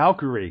vs.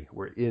 Valkyrie.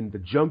 We're in the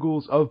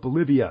jungles of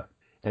Bolivia.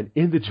 And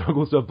in the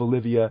jungles of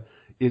Bolivia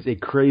is a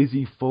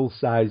crazy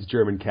full-size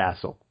German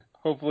castle.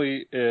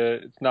 Hopefully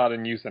it's not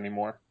in use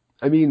anymore.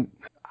 I mean,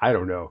 I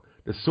don't know.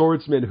 The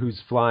swordsman who's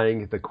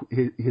flying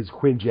his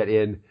Quinjet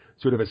in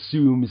sort of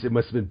assumes it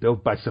must have been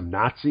built by some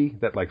Nazi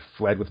that like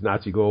fled with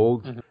Nazi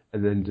gold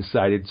and then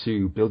decided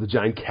to build a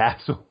giant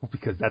castle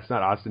because that's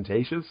not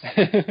ostentatious.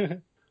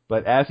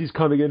 But as he's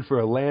coming in for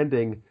a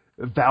landing,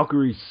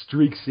 Valkyrie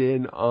streaks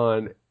in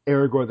on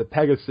Aragorn the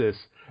Pegasus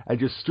and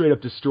just straight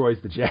up destroys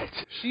the jet.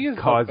 She is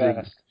the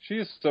best. She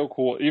is so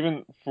cool,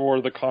 even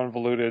for the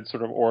convoluted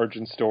sort of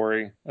origin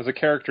story. As a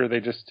character, they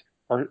just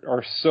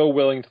are so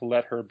willing to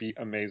let her be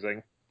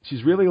amazing.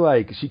 She's really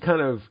like, she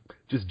kind of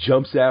just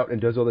jumps out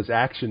and does all this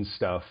action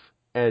stuff.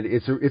 And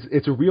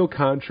it's a real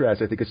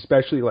contrast, I think,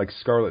 especially like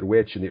Scarlet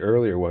Witch in the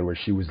earlier one where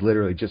she was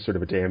literally just sort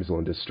of a damsel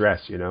in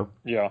distress, you know?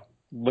 Yeah.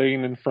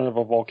 Laying in front of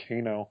a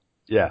volcano.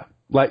 Yeah.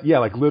 Like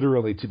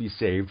literally to be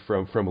saved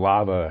from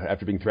lava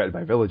after being threatened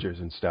by villagers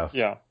and stuff.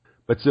 Yeah.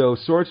 But so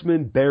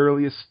Swordsman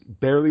barely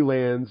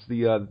lands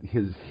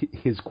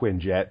his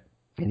Quinjet,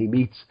 and he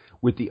meets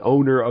with the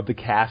owner of the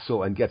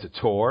castle and gets a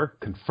tour,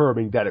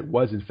 confirming that it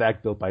was in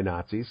fact built by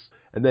Nazis.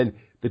 And then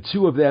the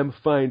two of them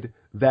find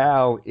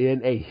Val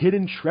in a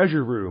hidden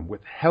treasure room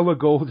with hella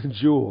gold and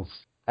jewels.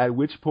 At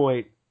which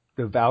point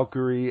the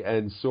Valkyrie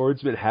and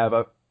Swordsman have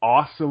an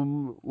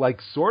awesome like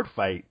sword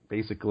fight,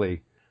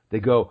 basically. They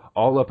go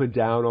all up and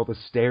down all the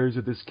stairs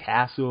of this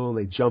castle, and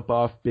they jump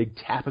off big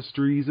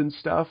tapestries and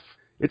stuff.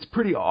 It's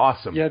pretty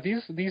awesome. Yeah,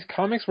 these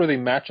comics where they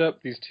match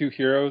up these two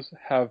heroes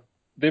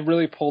they've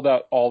really pulled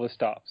out all the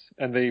stops,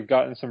 and they've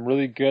gotten some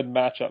really good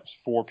matchups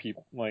for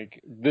people.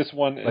 Like this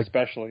one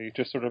especially,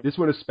 just sort of... This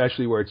one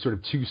especially, where it's sort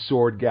of two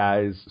sword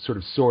guys sort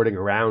of swording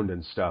around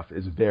and stuff,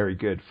 is a very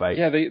good fight.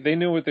 Yeah, they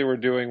knew what they were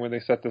doing when they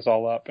set this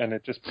all up, and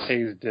it just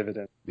pays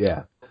dividends.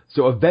 Yeah.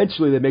 So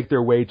eventually they make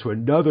their way to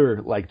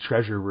another, like,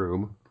 treasure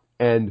room,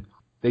 and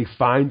they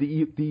find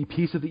the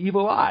piece of the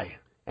evil eye.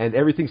 And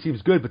everything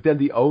seems good, but then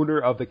the owner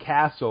of the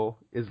castle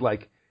is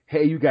like,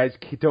 hey, you guys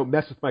don't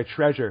mess with my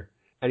treasure.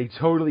 And he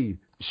totally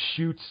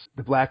shoots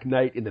the Black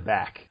Knight in the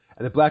back.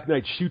 And the Black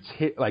Knight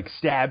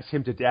stabs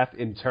him to death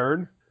in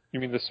turn. You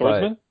mean the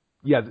swordsman?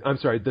 Yeah, I'm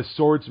sorry. The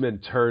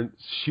swordsman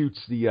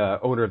shoots the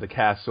owner of the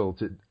castle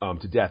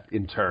to death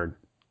in turn.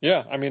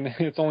 Yeah, I mean,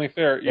 it's only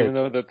fair, even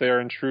though that they are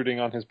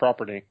intruding on his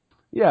property.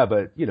 Yeah,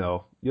 but, you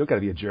don't got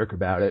to be a jerk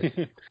about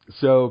it.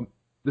 So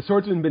the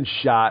swordsman's been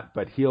shot,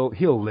 but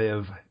he'll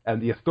live. And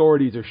the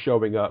authorities are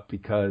showing up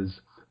because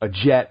a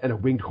jet and a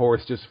winged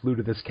horse just flew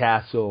to this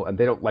castle, and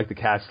they don't like the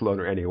castle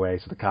owner anyway.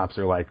 So the cops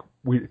are like,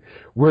 we're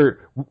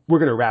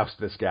gonna roust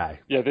this guy.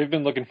 Yeah, they've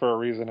been looking for a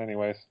reason,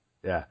 anyways.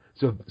 Yeah.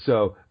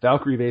 So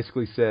Valkyrie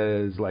basically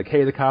says like,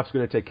 hey, the cops are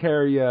gonna take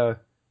care of you.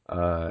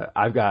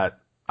 I've got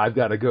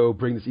to go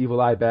bring this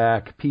evil eye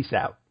back. Peace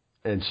out.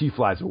 And she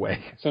flies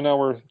away. So now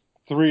we're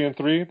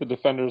 3-3. The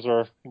defenders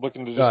are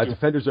looking to just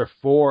defenders are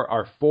 4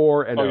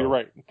 and 0. Oh, you're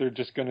right. They're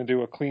just going to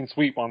do a clean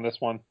sweep on this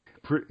one.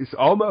 It's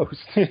almost.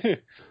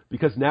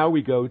 Because now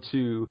we go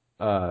to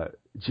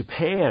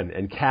Japan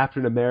and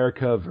Captain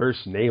America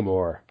versus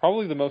Namor.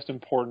 Probably the most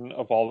important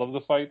of all of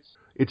the fights.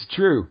 It's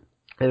true.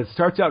 And it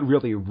starts out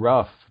really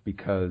rough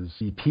because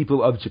the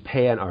people of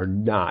Japan are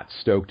not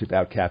stoked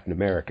about Captain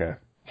America.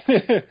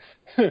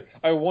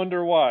 I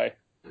wonder why.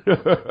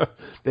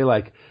 They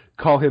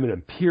call him an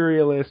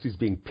imperialist. He's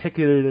being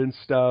picketed and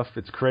stuff.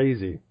 It's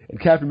crazy. And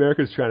Captain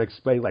America's trying to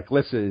explain,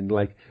 listen,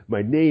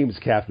 my name's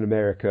Captain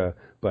America,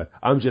 but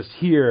I'm just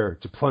here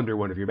to plunder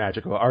one of your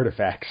magical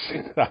artifacts.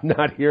 I'm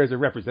not here as a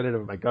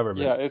representative of my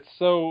government. Yeah, it's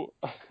so...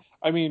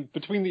 I mean,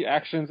 between the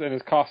actions and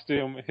his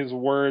costume, his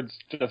words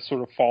just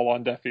sort of fall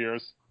on deaf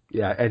ears.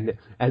 Yeah, and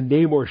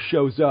Namor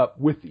shows up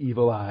with the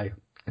evil eye,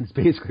 and it's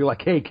basically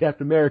like, hey,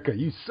 Captain America,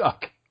 you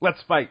suck.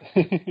 Let's fight.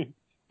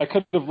 I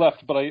could have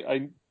left, but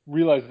I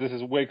realized this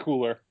is way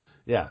cooler.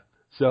 Yeah,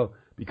 so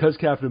because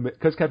Captain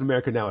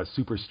America now has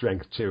super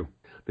strength too,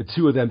 the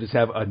two of them just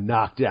have a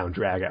knockdown,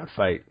 drag-out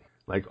fight,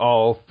 like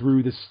all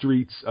through the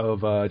streets of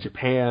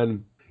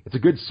Japan. It's a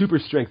good super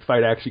strength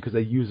fight, actually, because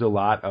they use a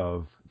lot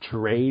of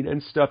terrain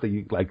and stuff.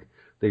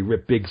 They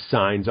rip big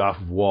signs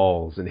off of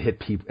walls and hit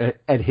people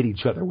and hit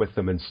each other with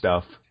them and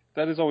stuff.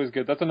 That is always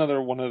good. That's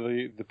another one of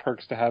the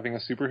perks to having a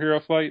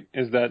superhero fight,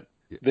 is that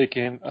they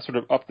can sort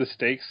of up the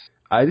stakes.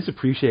 I just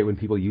appreciate when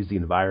people use the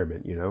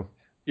environment, you know?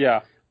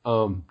 Yeah.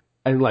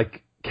 And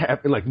like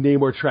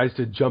Namor tries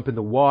to jump in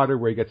the water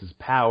where he gets his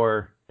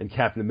power, and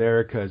Captain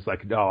America is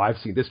like, no, I've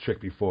seen this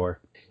trick before.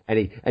 And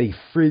he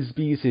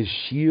frisbees his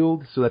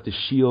shield so that the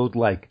shield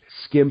like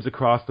skims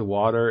across the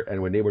water,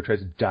 and when Namor tries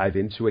to dive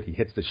into it, he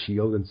hits the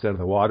shield instead of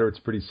the water. It's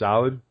pretty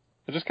solid.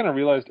 I just kind of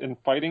realized in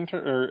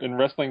or in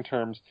wrestling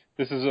terms,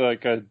 this is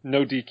like a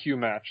no DQ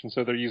match, and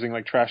so they're using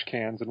like trash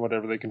cans and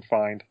whatever they can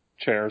find,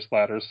 chairs,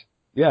 ladders.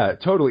 Yeah,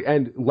 totally.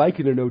 And like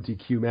in a no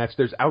DQ match,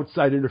 there's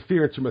outside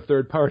interference from a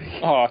third party.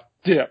 Oh,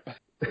 dip.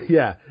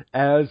 Yeah,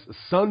 as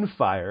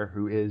Sunfire,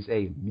 who is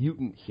a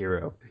mutant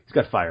hero, he's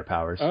got fire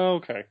powers. Oh,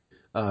 okay.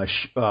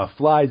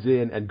 Flies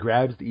in and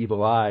grabs the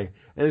evil eye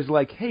and is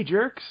like, hey,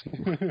 jerks,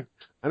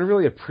 I don't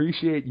really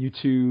appreciate you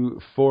two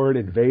foreign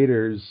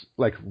invaders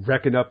like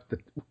wrecking up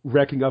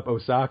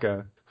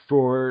Osaka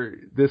for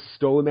this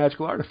stolen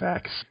magical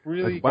artifacts.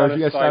 Really like, why gotta don't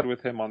you guys side stop?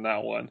 with him on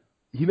that one.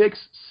 He makes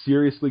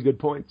seriously good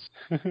points.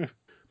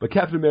 But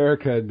Captain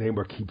America and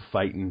Namor keep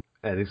fighting,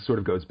 and it sort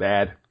of goes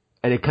bad.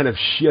 And it kind of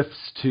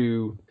shifts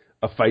to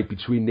a fight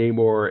between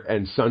Namor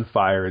and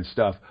Sunfire and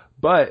stuff.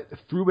 But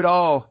through it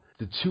all,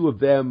 the two of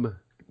them,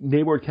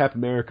 Namor and Captain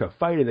America,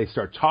 fight, and they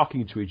start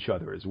talking to each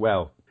other as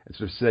well. And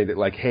sort of saying that,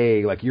 like,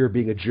 hey, like, you're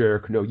being a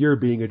jerk. No, you're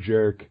being a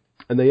jerk.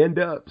 And they end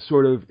up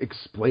sort of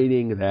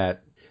explaining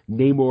that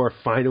Namor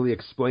finally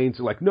explains,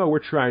 like, no, we're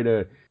trying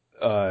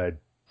to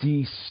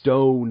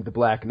de-stone the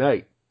Black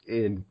Knight.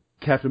 And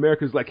Captain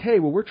America's like, hey,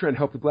 well, we're trying to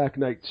help the Black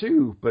Knight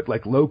too, but,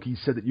 like, Loki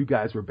said that you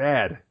guys were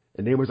bad.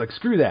 And Namor's like,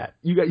 screw that.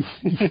 You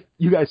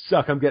guys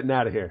suck. I'm getting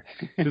out of here.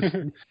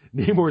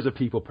 Namor's a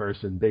people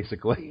person,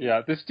 basically.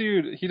 Yeah, this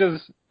dude, he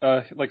does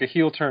like a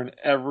heel turn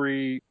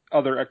every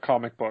other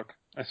comic book,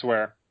 I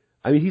swear.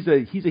 I mean, he's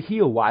a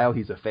heel while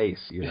he's a face,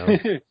 you know?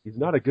 He's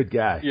not a good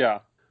guy. Yeah.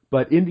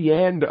 But in the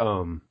end,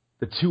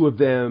 the two of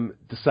them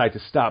decide to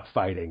stop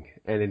fighting,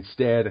 and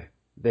instead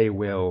they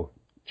will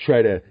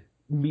try to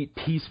meet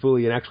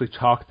peacefully and actually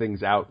talk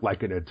things out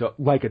like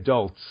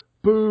adults.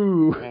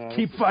 Boo!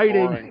 Keep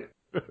fighting! Boring.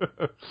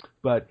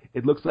 But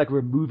it looks like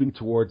we're moving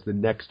towards the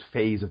next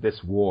phase of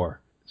this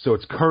war. So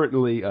it's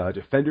currently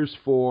Defenders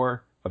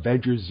 4,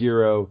 Avengers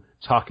 0,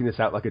 talking this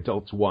out like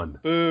adults 1.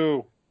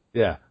 Boo!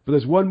 Yeah, but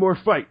there's one more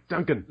fight,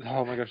 Duncan.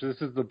 Oh my gosh,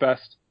 this is the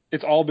best.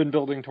 It's all been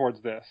building towards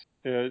this.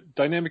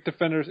 Dynamic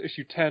Defenders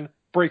issue 10,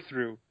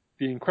 Breakthrough,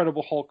 The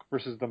Incredible Hulk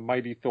versus the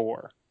Mighty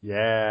Thor.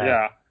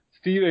 Yeah.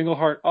 Steve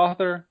Englehart,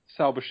 author,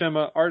 Sal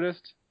Buscema,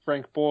 artist,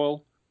 Frank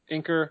Boyle,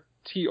 inker,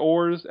 T.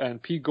 Ors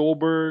and P.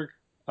 Goldberg,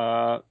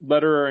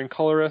 letterer and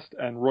colorist,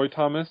 and Roy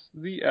Thomas,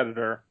 the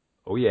editor.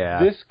 Oh,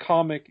 yeah. This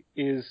comic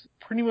is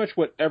pretty much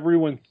what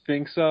everyone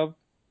thinks of.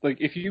 Like,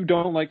 if you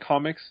don't like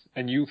comics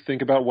and you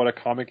think about what a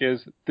comic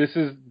is, this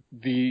is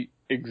the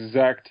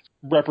exact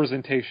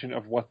representation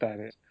of what that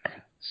is.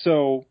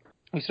 So,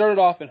 we started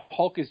off and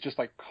Hulk is just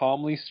like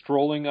calmly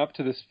strolling up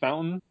to this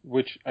fountain,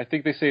 which I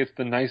think they say it's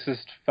the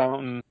nicest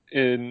fountain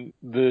in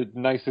the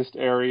nicest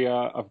area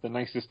of the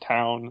nicest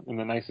town in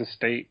the nicest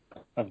state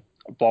of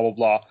blah, blah,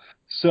 blah.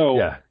 So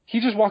He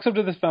just walks up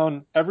to this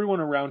fountain. Everyone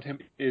around him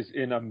is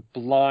in a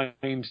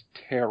blind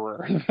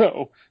terror,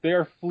 though. They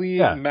are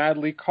fleeing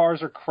madly.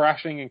 Cars are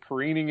crashing and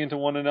careening into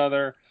one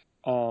another.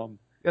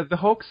 Yeah, the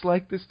Hulk's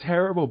like this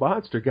terrible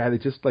monster guy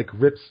that just like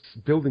rips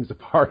buildings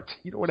apart.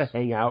 You don't want to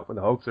hang out when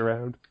the Hulk's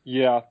around.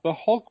 Yeah, the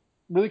Hulk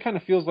really kind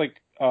of feels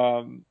like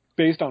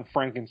based on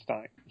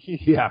Frankenstein.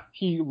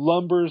 He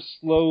lumbers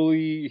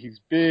slowly, he's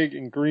big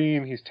and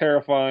green, he's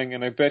terrifying,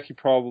 and I bet he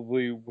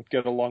probably would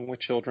get along with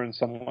children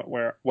somewhat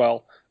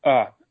well.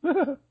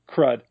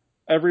 Crud.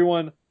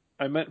 Everyone,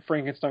 I meant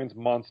Frankenstein's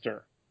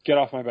monster. Get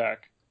off my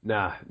back.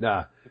 Nah.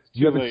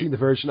 You haven't seen the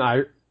version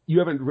You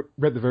haven't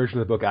read the version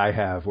of the book I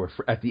have, where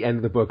at the end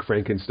of the book,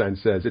 Frankenstein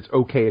says, it's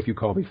okay if you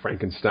call me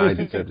Frankenstein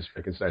instead of just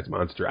Frankenstein's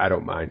monster. I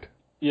don't mind.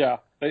 Yeah,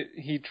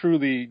 he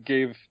truly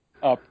gave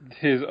up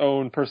his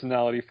own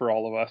personality for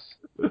all of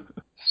us.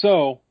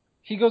 So,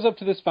 he goes up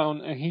to this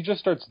fountain, and he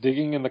just starts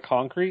digging in the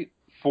concrete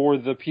for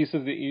the piece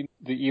of the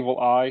evil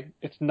eye.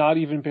 It's not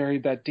even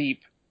buried that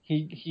deep.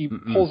 He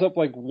pulls up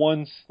like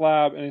one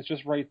slab, and it's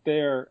just right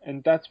there,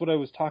 and that's what I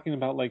was talking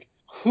about, like,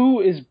 who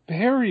is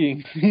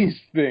burying these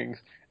things?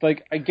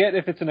 Like, I get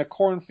if it's in a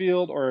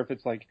cornfield or if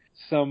it's like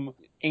some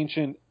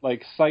ancient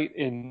like site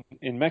in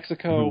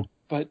Mexico, Mhm.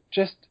 but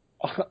just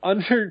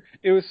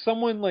it was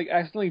someone like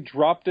accidentally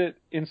dropped it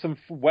in some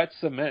wet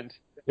cement.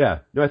 Yeah.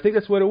 No, I think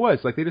that's what it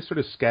was. Like they just sort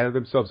of scattered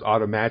themselves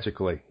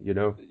automagically, you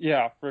know?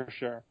 Yeah, for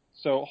sure.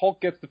 So Hulk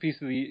gets the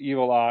piece of the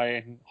evil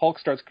eye, and Hulk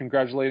starts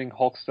congratulating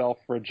Hulk's self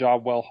for a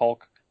job well,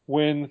 Hulk,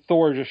 when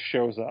Thor just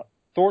shows up.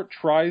 Thor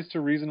tries to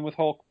reason with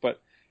Hulk,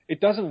 but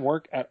it doesn't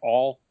work at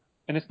all.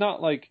 And it's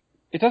not like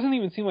it doesn't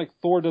even seem like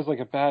Thor does like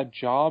a bad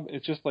job.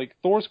 It's just like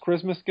Thor's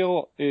charisma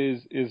skill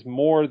is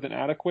more than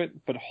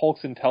adequate, but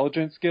Hulk's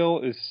intelligence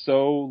skill is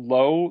so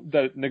low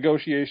that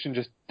negotiation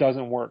just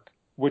doesn't work.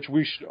 Which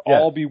we should Yeah.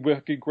 all be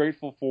wicked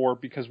grateful for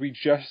because we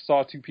just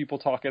saw two people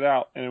talk it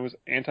out and it was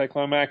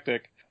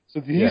anticlimactic. So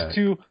these Yeah.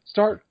 two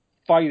start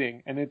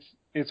fighting, and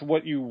it's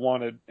what you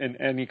wanted in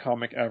any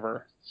comic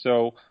ever.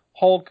 So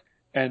Hulk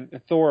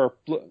and Thor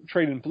are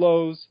trading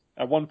blows.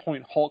 At one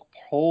point, Hulk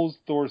pulls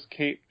Thor's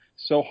cape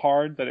so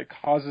hard that it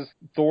causes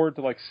Thor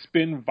to like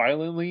spin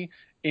violently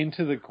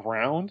into the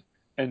ground,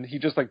 and he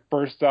just like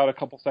bursts out a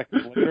couple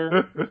seconds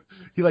later.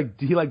 he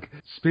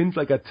spins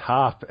like a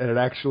top and it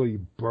actually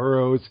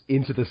burrows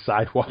into the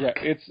sidewalk. Yeah,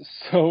 it's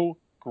so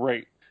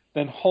great.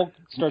 Then Hulk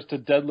starts to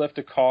deadlift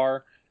a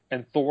car,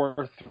 and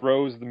Thor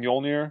throws the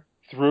Mjolnir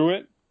through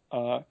it.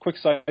 Quick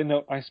side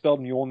note, I spelled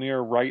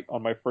Mjolnir right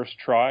on my first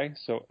try,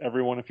 so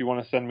everyone, if you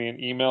want to send me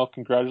an email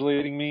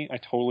congratulating me, I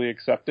totally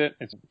accept it.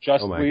 It's Oh my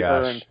justly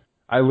gosh. earned.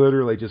 I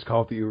literally just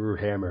call it the Uru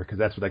Hammer because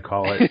that's what I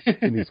call it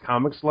in these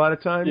comics a lot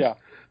of times. Yeah.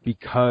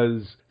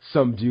 Because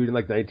some dude in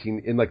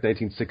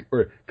 1960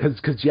 or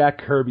because Jack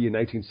Kirby in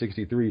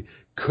 1963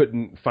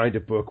 couldn't find a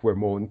book where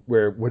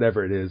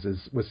whatever it is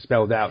was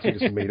spelled out, so he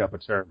just made up a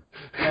term.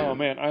 Oh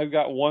man, I've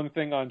got one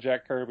thing on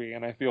Jack Kirby,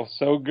 and I feel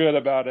so good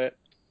about it.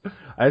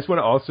 I just want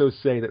to also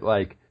say that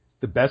like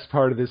the best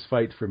part of this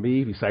fight for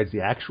me, besides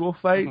the actual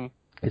fight,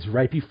 is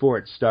right before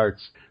it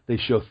starts. They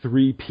show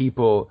three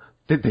people.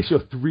 They show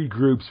three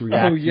groups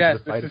reacting yes,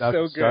 to the fight this is about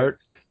so to start.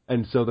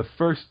 And so the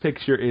first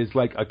picture is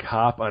like a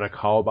cop on a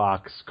call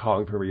box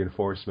calling for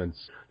reinforcements.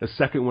 The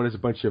second one is a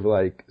bunch of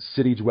like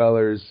city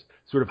dwellers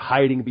sort of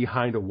hiding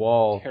behind a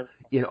wall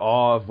in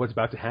awe of what's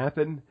about to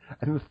happen.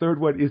 And the third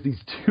one is these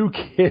two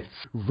kids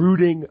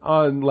rooting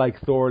on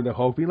like Thor and the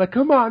Hulk, being like,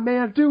 "Come on,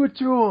 man, do it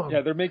to him."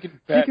 Yeah, they're making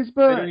Kick bets. his They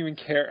butt. don't even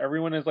care.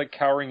 Everyone is like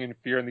cowering in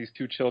fear, and these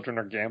two children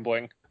are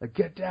gambling. Like,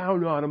 get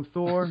down on him,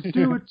 Thor.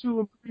 Do it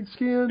to him, green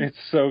skin. It's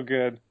so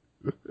good.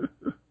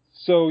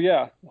 So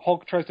yeah,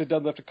 Hulk tries to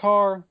deadlift a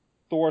car.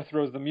 Thor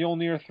throws the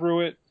Mjolnir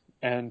through it,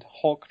 and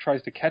Hulk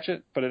tries to catch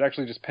it, but it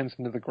actually just pins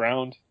him to the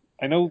ground.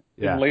 I know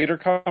in later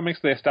comics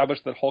they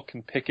established that Hulk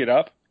can pick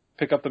up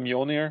the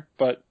Mjolnir,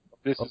 but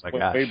this is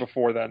way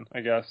before then,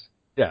 I guess.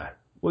 Yeah.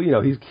 Well, you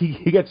know,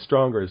 he gets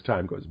stronger as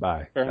time goes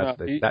by. Fair enough.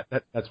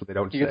 That's what they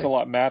don't say. He gets a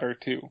lot madder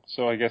too,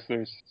 so I guess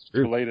it's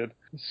related.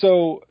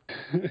 So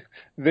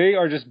they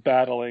are just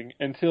battling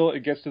until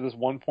it gets to this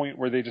one point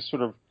where they just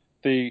sort of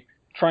they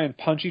try and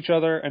punch each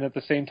other, and at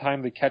the same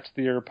time they catch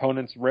their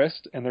opponent's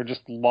wrist, and they're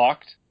just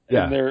locked.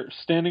 Yeah. And they're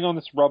standing on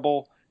this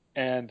rubble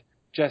and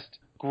just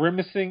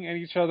grimacing at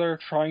each other,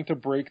 trying to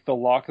break the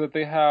lock that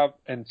they have,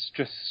 and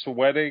just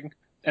sweating.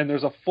 And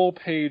there's a full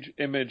page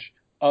image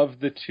of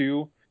the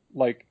two,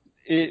 like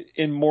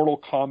in Mortal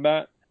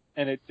Kombat,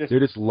 and it just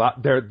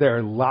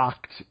they're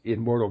locked in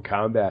Mortal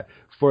Kombat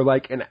for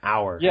like an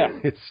hour. Yeah,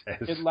 it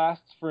says it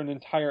lasts for an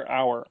entire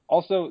hour.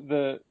 Also,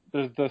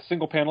 the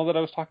single panel that I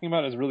was talking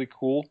about is really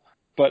cool,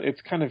 but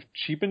it's kind of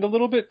cheapened a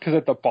little bit because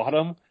at the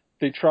bottom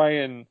they try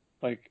and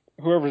like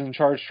whoever's in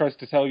charge tries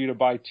to tell you to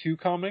buy two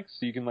comics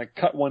so you can like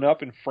cut one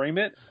up and frame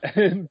it.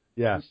 And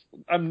yeah,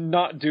 I'm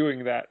not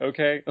doing that.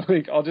 Okay,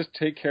 like I'll just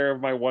take care of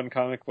my one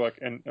comic book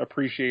and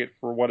appreciate it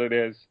for what it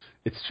is.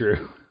 It's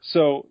true.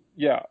 So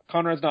yeah,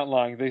 Conrad's not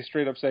lying. They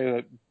straight up say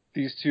that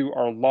these two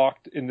are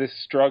locked in this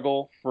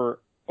struggle for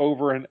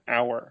over an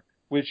hour.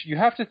 Which you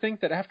have to think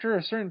that after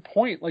a certain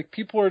point, like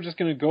people are just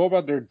going to go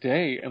about their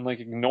day and like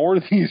ignore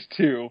these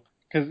two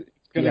because it's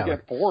going to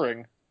get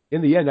boring.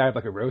 In the end, I have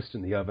like a roast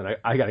in the oven.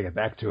 I got to get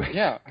back to it.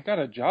 Yeah, I got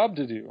a job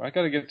to do. I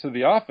got to get to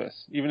the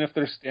office, even if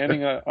they're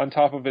standing on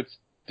top of its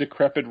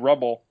decrepit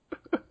rubble.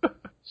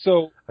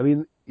 So, I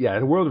mean, yeah,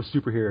 in a world of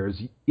superheroes,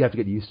 you have to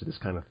get used to this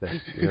kind of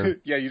thing. You know?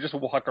 Yeah, you just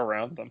walk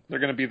around them. They're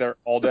going to be there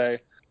all day.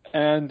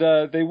 And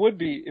they would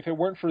be if it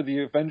weren't for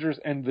the Avengers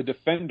and the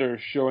Defenders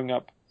showing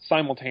up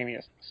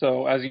simultaneous.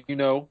 So, as you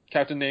know,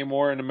 Captain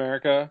Namor in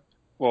America,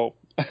 well,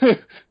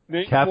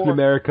 Captain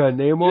America and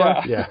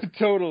Namor? Yeah.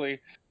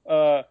 Totally.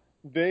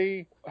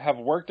 They have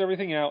worked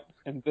everything out,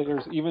 and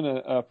there's even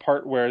a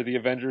part where the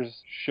Avengers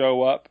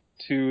show up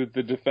to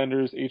the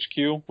Defenders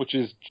HQ, which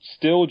is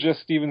still just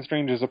Stephen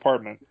Strange's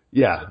apartment.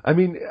 Yeah, I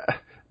mean,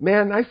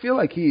 man, I feel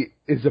like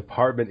his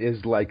apartment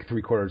is like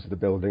 3/4 of the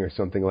building or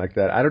something like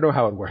that. I don't know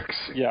how it works.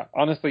 Yeah,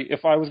 honestly,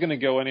 if I was going to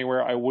go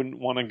anywhere, I wouldn't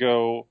want to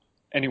go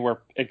anywhere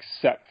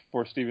except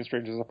for Stephen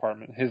Strange's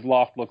apartment. His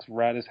loft looks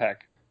rad as heck.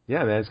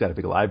 Yeah, man, it's got a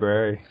big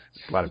library,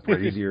 a lot of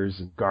braziers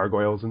and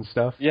gargoyles and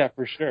stuff. Yeah,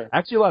 for sure.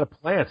 Actually, a lot of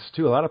plants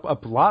too. A lot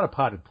of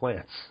potted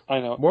plants. I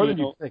know. More than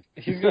you think.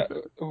 He's got.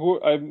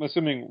 I'm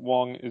assuming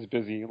Wong is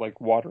busy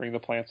like watering the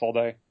plants all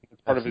day.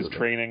 It's part of his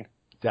training.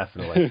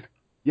 Definitely.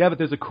 Yeah, but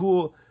there's a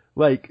cool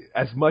like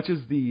as much as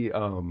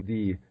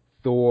the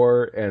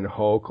Thor and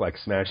Hulk like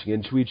smashing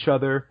into each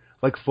other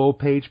like full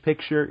page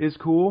picture is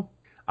cool.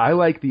 I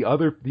like the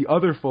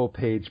other full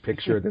page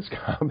picture in this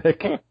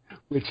comic,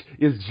 which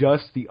is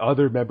just the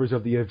other members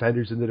of the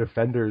Avengers and the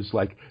Defenders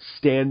like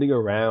standing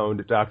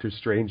around Doctor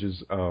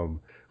Strange's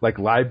like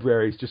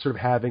libraries, just sort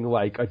of having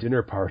like a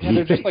dinner party. Yeah,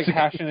 they're just like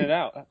hashing it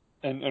out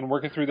and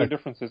working through their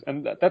differences,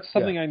 and that's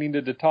something I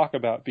needed to talk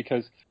about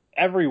because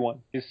everyone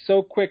is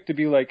so quick to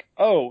be like,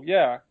 "Oh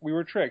yeah, we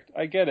were tricked.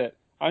 I get it.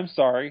 I'm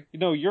sorry.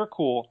 No, you're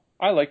cool.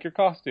 I like your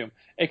costume."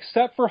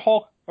 Except for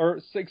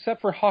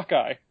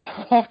Hawkeye.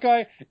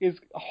 Hawkeye is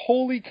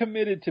wholly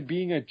committed to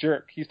being a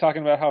jerk. He's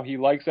talking about how he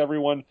likes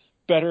everyone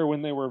better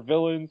when they were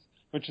villains,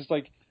 which is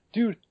like,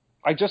 dude,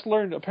 I just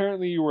learned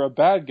apparently you were a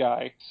bad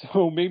guy,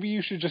 so maybe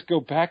you should just go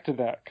back to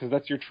that, because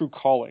that's your true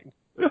calling.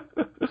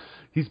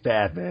 He's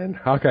bad, man.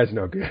 Hawkeye's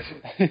no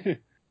good.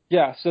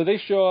 Yeah, so they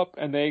show up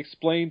and they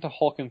explain to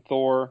Hulk and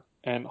Thor,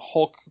 and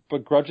Hulk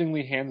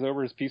begrudgingly hands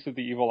over his piece of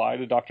the evil eye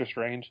to Doctor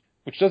Strange,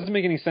 which doesn't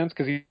make any sense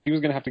because he was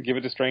going to have to give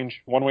it to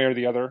Strange one way or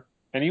the other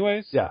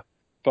anyways. Yeah.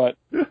 But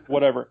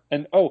whatever.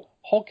 And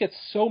Hulk gets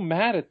so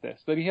mad at this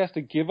that he has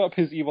to give up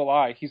his evil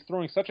eye. He's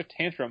throwing such a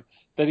tantrum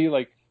that he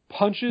like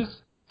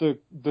punches the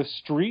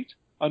street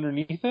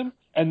underneath him,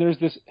 and there's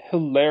this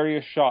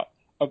hilarious shot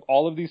of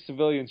all of these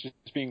civilians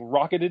just being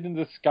rocketed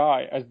into the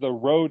sky as the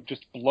road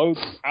just blows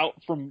out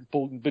from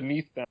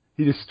beneath them.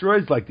 He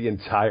destroys like the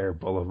entire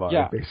boulevard,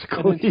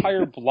 basically. An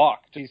entire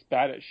block. He's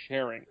bad at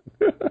sharing.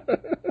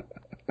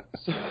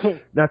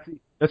 Now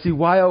see,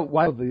 while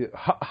the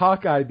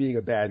Hawkeye being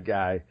a bad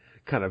guy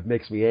kind of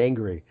makes me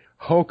angry,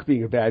 Hulk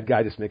being a bad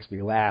guy just makes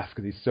me laugh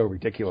because he's so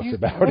ridiculous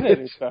about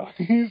it. Though.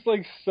 He's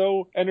like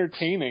so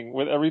entertaining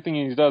with everything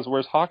he does,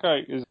 whereas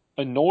Hawkeye is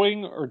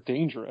annoying or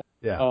dangerous.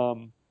 Yeah.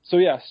 So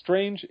yeah,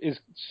 Strange is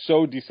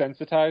so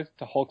desensitized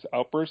to Hulk's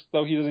outbursts,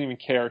 though he doesn't even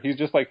care. He's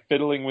just like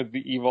fiddling with the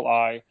evil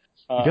eye.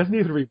 He doesn't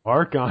even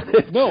remark on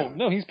it.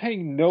 No, he's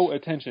paying no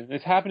attention.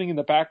 It's happening in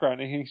the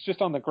background, and he's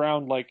just on the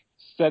ground, like,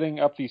 setting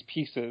up these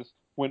pieces,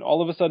 when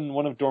all of a sudden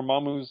one of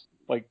Dormammu's,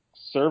 like,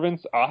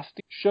 servants,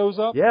 Asti, shows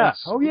up. Yeah.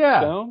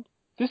 Down.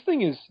 This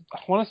thing is, I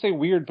want to say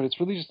weird, but it's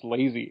really just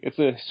lazy. It's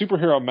a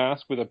superhero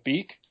mask with a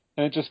beak,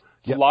 and it just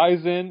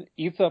flies in,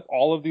 eats up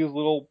all of these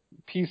little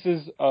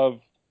pieces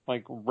of,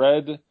 like,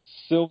 red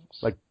silk.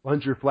 Like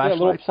plunger flashlights?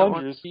 Yeah, little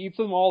plungers. He eats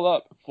them all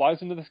up,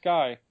 flies into the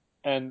sky,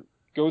 and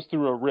goes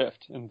through a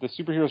rift, and the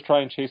superheroes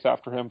try and chase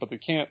after him, but they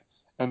can't.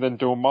 And then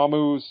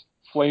Dormammu's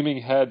flaming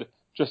head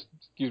just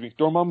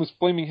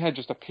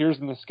appears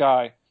in the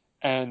sky,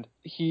 and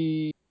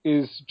he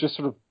is just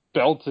sort of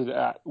belted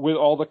at with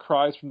all the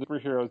cries from the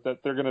superheroes that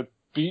they're going to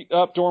beat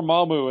up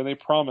Dormammu, and they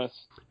promise.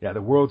 Yeah,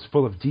 the world's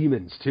full of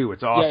demons, too.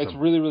 It's awesome. Yeah, it's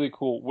really, really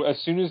cool.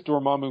 As soon as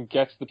Dormammu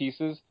gets the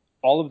pieces,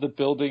 all of the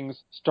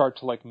buildings start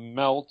to, like,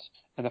 melt,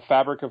 and the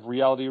fabric of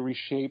reality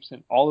reshapes,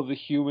 and all of the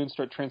humans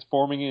start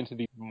transforming into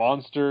these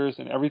monsters,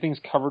 and everything's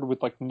covered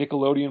with, like,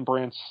 Nickelodeon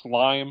brand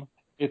slime.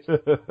 It's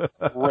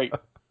great.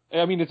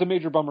 I mean, it's a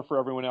major bummer for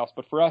everyone else,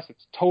 but for us,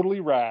 it's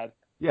totally rad.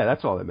 Yeah,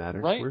 that's all that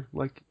matters. Right?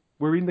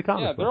 We're reading the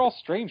comic book. They're all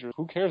strangers.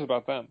 Who cares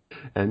about them?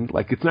 And,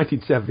 like, it's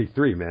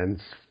 1973,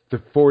 man.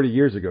 It's 40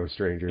 years ago,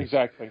 strangers.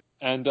 Exactly.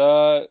 And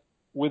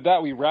with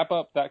that, we wrap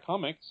up that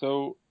comic,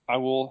 so I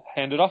will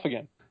hand it off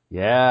again.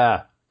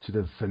 Yeah, to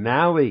the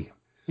finale.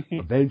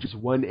 Avengers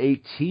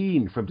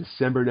 118 from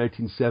December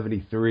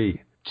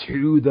 1973.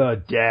 To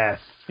the death.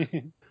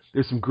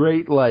 There's some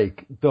great,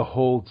 like,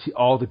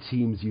 all the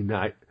teams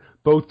unite.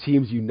 Both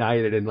teams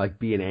united and, like,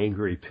 being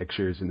angry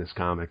pictures in this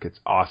comic. It's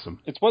awesome.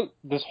 It's what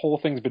this whole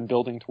thing's been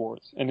building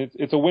towards. And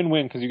it's a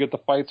win-win because you get the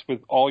fights with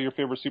all your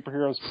favorite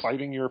superheroes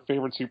fighting your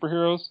favorite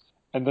superheroes.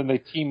 And then they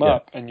team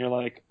up, and you're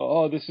like,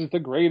 oh, this is the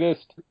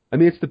greatest. I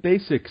mean, it's the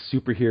basic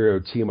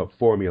superhero team-up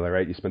formula,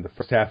 right? You spend the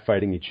first half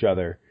fighting each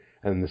other,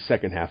 and then the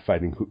second half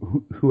fighting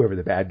whoever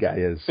the bad guy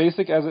is.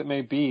 Basic as it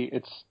may be,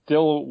 it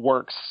still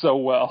works so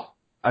well.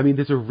 I mean,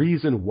 there's a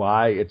reason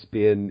why it's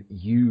been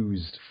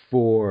used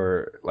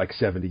for, like,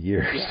 70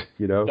 years,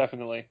 you know?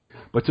 Definitely.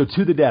 But so,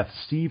 to the death,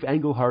 Steve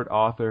Englehart,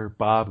 author,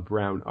 Bob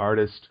Brown,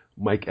 artist,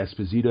 Mike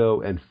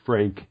Esposito, and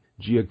Frank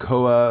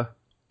Giacoia,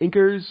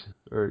 inkers,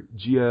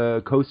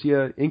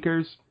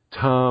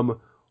 Tom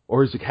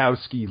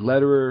Orzechowski,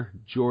 letterer,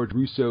 George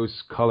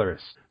Russo's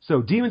colorist.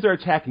 So demons are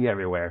attacking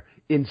everywhere.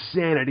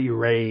 Insanity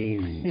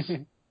reigns.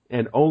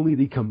 And only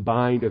the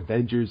combined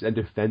Avengers and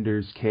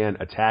Defenders can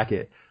attack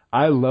it.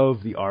 I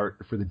love the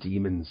art for the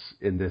demons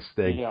in this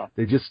thing. Yeah.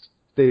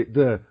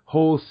 The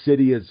whole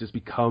city has just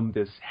become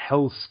this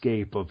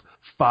hellscape of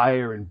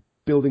fire and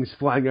buildings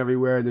flying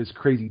everywhere, and there's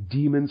crazy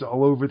demons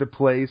all over the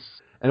place.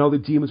 And all the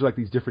demons are like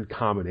these different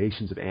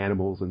combinations of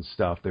animals and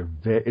stuff.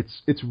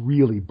 It's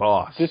really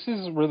boss. This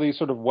is really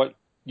sort of what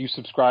you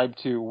subscribe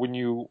to when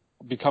you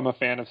become a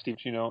fan of Steve.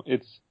 You know,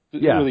 it's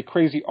Yeah. really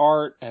crazy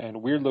art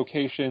and weird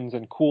locations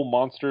and cool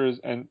monsters,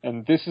 and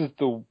this is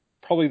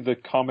probably the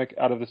comic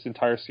out of this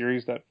entire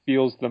series that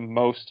feels the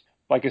most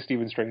like a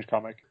Stephen Strange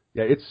comic.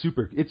 Yeah, it's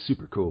super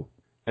cool.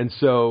 And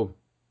so,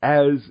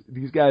 as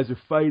these guys are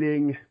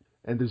fighting,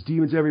 and there's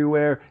demons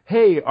everywhere,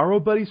 hey, our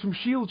old buddies from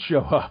S.H.I.E.L.D.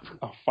 show up.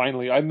 Oh,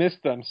 finally. I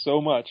missed them so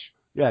much.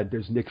 Yeah,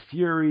 there's Nick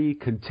Fury,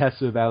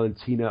 Contessa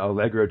Valentina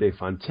Allegro de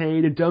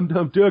Fontaine, and Dum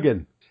Dum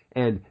Dugan.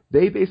 And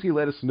they basically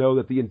let us know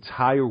that the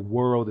entire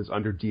world is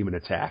under demon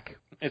attack.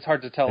 It's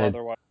hard to tell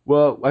otherwise.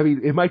 Well, I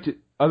mean, it might.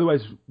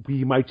 Otherwise,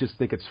 we might just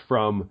think it's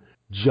from.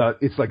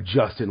 It's like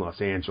just in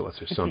Los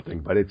Angeles or something,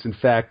 but it's in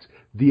fact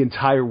the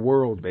entire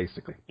world,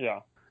 basically.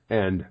 Yeah.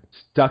 And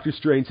Doctor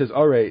Strange says,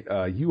 "All right,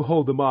 you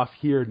hold them off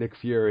here, Nick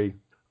Fury.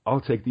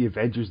 I'll take the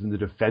Avengers and the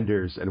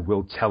Defenders, and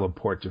we'll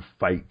teleport to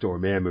fight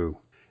Dormammu."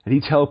 And he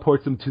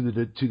teleports them to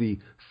the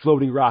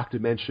floating rock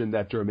dimension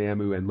that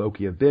Dormammu and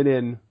Loki have been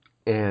in,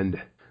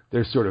 and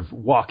they're sort of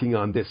walking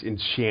on this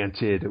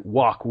enchanted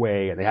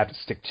walkway, and they have to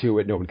stick to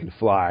it. No one can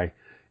fly.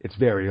 It's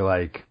very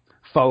like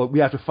we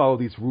have to follow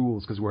these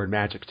rules because we're in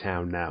Magic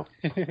Town now.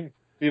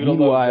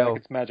 Meanwhile,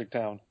 Jack, it's Magic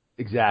Town.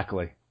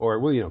 Exactly. Or,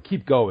 well,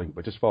 keep going,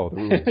 but just follow the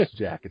rules,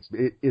 Jack.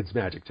 It's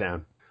Magic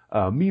Town.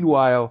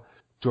 Meanwhile,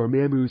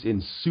 Dormammu's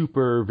in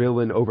super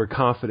villain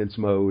overconfidence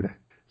mode.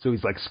 So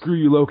he's like, screw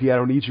you, Loki, I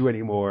don't need you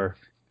anymore.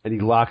 And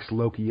he locks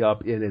Loki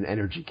up in an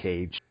energy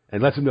cage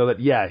and lets him know that,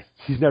 yeah,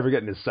 he's never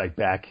getting his sight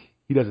back.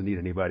 He doesn't need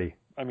anybody.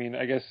 I mean,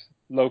 I guess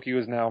Loki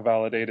was now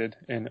validated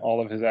in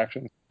all of his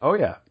actions. Oh,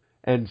 yeah.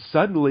 And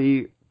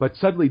suddenly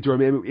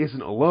Dormammu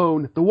isn't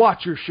alone. The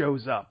Watcher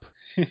shows up.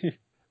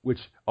 Which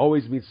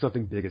always means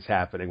something big is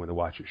happening when the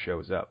Watcher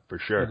shows up, for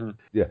sure. Mm-hmm.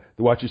 Yeah,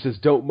 the Watcher says,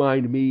 don't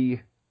mind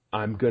me.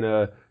 I'm going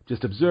to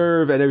just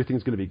observe, and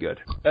everything's going to be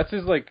good. That's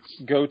his,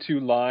 go-to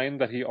line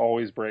that he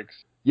always breaks.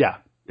 Yeah,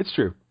 it's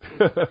true.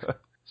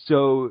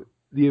 So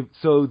the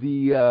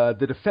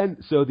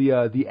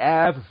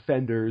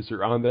Avengers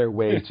are on their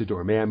way to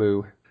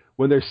Dormammu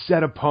when they're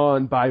set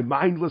upon by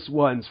mindless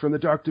ones from the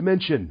Dark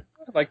Dimension.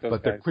 I like those guys.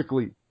 But they're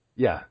quickly...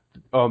 Yeah.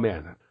 Oh,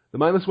 man. The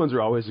mindless ones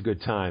are always a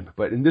good time.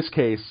 But in this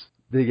case,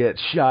 they get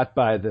shot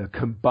by the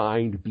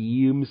combined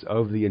beams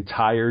of the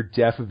entire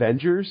Deaf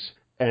Avengers,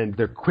 and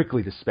they're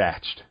quickly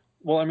dispatched.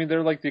 Well, I mean,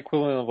 they're like the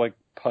equivalent of,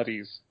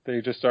 putties.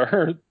 They just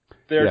are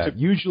there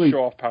to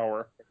show off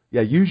power.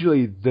 Yeah,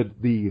 usually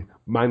the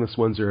mindless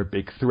ones are a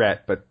big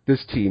threat, but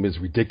this team is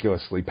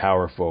ridiculously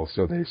powerful,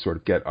 so they sort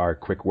of get our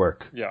quick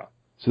work. Yeah.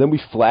 So then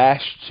we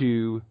flash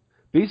to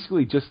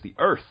basically just the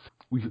Earth.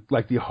 We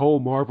like the whole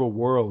Marvel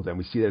world, and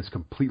we see that it's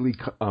completely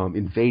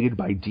invaded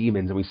by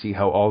demons, and we see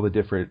how all the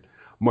different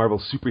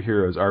Marvel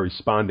superheroes are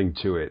responding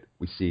to it.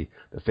 We see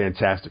the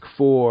Fantastic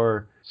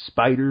Four,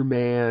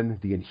 Spider-Man,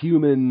 the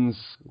Inhumans,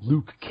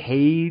 Luke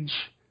Cage.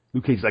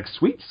 Luke Cage's like,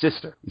 sweet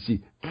sister. You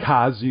see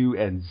Kazu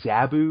and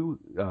Zabu,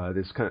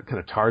 this kind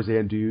of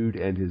Tarzan dude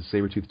and his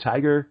saber-toothed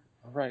tiger.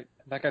 All right.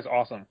 That guy's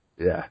awesome.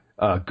 Yeah.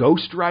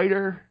 Ghost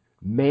Rider,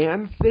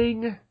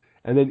 Man-Thing,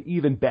 and then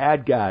even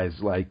bad guys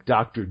like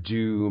Doctor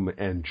Doom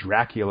and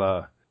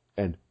Dracula,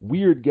 and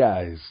weird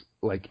guys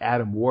like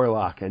Adam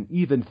Warlock, and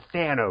even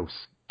Thanos.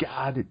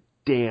 God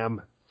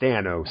damn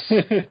Thanos.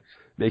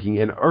 Making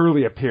an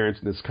early appearance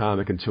in this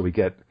comic until we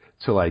get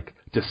to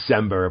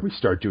December and we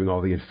start doing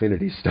all the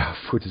Infinity stuff,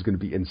 which is going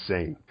to be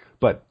insane.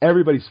 But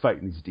everybody's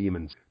fighting these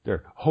demons.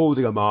 They're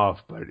holding them off,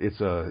 but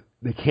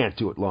they can't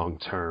do it long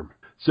term.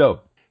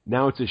 So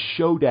now it's a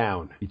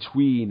showdown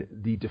between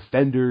the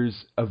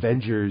Defenders,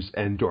 Avengers,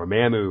 and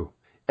Dormammu.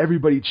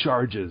 Everybody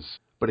charges,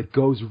 but it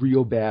goes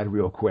real bad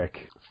real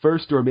quick.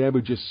 First,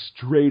 Dormammu just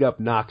straight up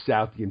knocks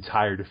out the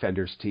entire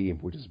Defenders team,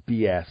 which is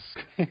BS.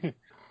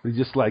 He's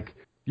just like,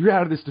 you're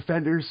out of this,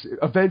 Defenders.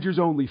 Avengers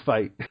only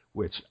fight,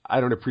 which I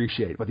don't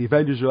appreciate. But the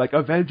Avengers are like,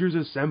 Avengers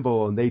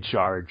assemble, and they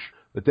charge.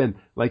 But then,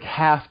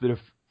 half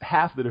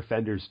the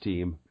Defenders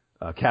team,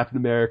 Captain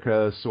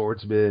America,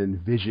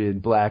 Swordsman, Vision,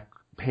 Black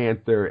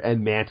Panther,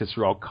 and Mantis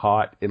are all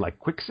caught in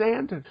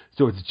quicksand.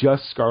 So it's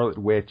just Scarlet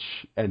Witch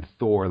and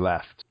Thor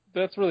left.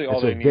 That's really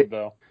all they need,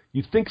 though.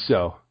 You'd think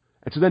so.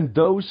 And so then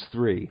those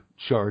three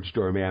charge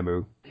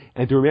Dormammu,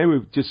 and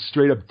Dormammu just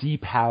straight up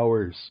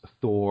depowers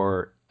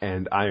Thor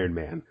and Iron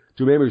Man.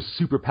 Dormammu is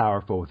super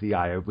powerful with the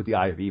Eye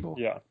of Evil.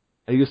 Yeah.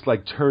 And he just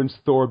turns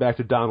Thor back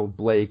to Donald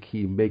Blake.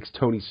 He makes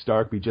Tony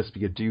Stark be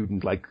a dude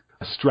in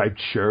a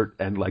striped shirt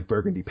and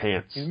burgundy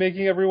pants. He's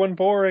making everyone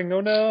boring.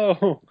 Oh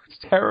no. It's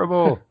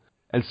terrible.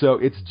 And so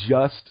it's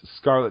just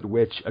Scarlet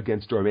Witch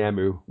against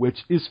Dormammu, which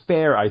is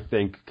fair, I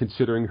think,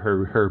 considering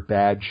her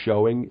bad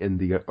showing in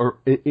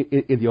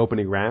the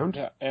opening round.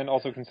 Yeah, and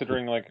also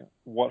considering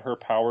what her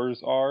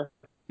powers are.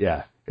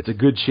 Yeah, it's a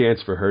good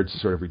chance for her to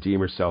sort of redeem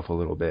herself a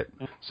little bit.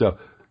 So,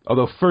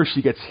 although first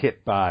she gets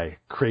hit by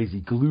crazy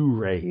glue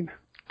rain,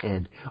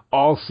 and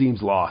all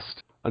seems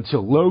lost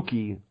until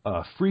Loki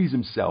frees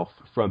himself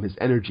from his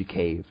energy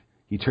cave.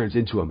 He turns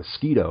into a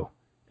mosquito.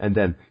 And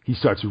then he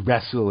starts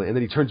wrestling, and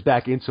then he turns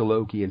back into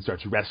Loki and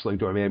starts wrestling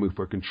Dormammu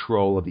for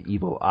control of the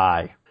evil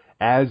eye.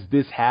 As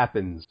this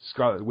happens,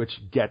 Scarlet Witch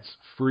gets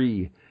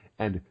free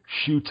and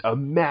shoots a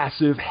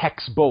massive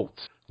hex bolt,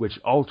 which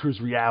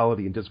alters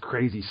reality and does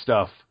crazy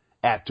stuff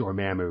at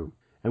Dormammu.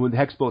 And when the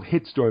hex bolt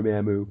hits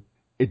Dormammu,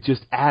 it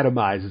just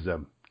atomizes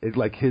him. It's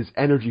like his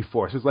energy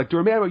force. It's like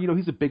Dormammu,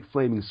 he's a big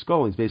flaming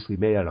skull. He's basically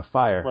made out of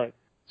fire. Right.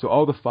 So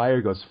all the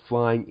fire goes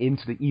flying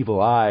into the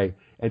evil eye,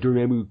 and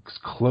Dormammu's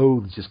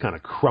clothes just kind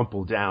of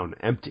crumple down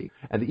empty.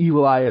 And the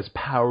evil eye is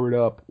powered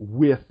up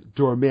with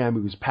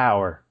Dormammu's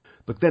power.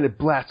 But then it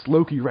blasts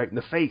Loki right in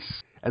the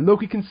face. And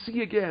Loki can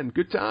see again.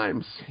 Good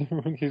times.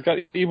 He's got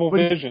evil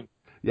vision.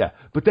 Yeah,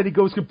 but then he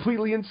goes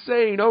completely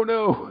insane. Oh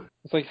no.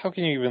 It's like, how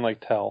can you even,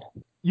 tell?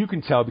 You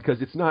can tell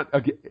because it's not,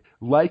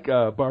 like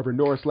Barbara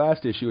Norris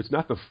last issue, it's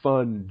not the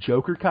fun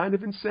Joker kind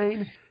of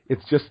insane.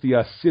 It's just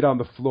the sit on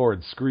the floor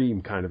and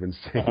scream kind of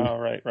insane. Oh,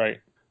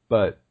 right.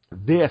 But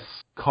this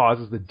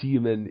causes the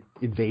demon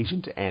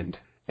invasion to end,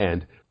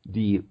 and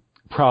the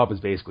problem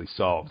is basically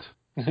solved.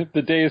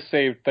 The day is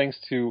saved thanks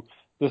to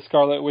the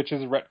Scarlet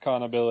Witch's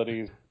retcon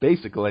abilities.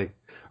 Basically.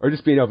 Or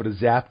just being able to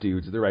zap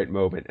dudes at the right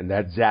moment, and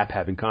that zap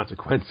having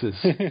consequences.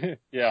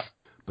 Yeah.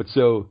 But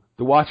so,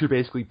 the Watcher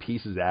basically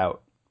pieces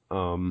out.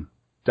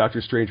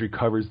 Doctor Strange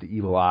recovers the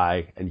evil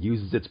eye and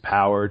uses its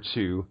power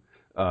to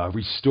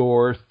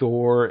restore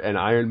Thor and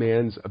Iron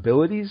Man's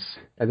abilities,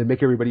 and then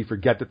make everybody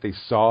forget that they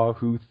saw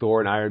who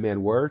Thor and Iron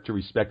Man were to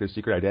respect their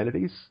secret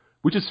identities,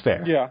 which is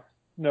fair. Yeah.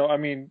 No, I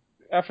mean,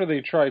 after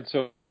they tried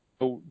so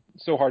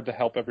hard to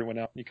help everyone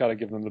out, you gotta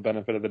give them the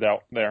benefit of the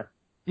doubt there.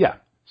 Yeah.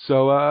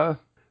 So,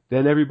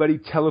 then everybody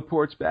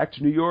teleports back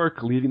to New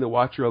York, leaving the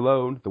Watcher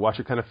alone. The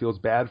Watcher kind of feels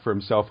bad for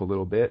himself a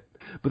little bit.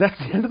 But that's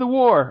the end of the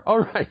war.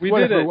 All right. We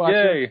did it.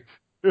 Watcher.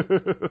 Yay.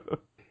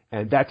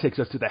 And that takes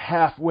us to the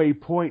halfway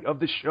point of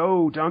the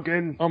show,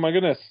 Duncan. Oh, my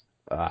goodness.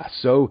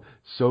 So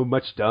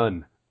much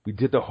done. We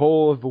did the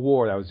whole of the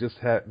war. That was just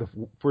the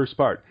first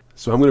part.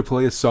 So I'm going to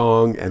play a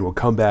song, and we'll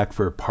come back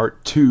for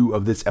part 2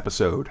 of this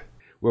episode,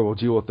 where we'll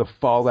deal with the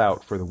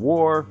fallout for the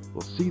war.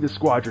 We'll see the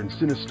Squadron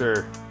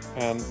Sinister.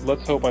 And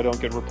let's hope I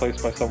don't get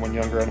replaced by someone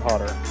younger and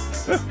hotter.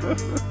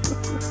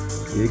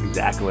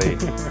 Exactly.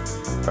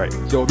 All right,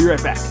 so we'll be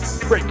right back.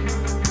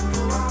 Break.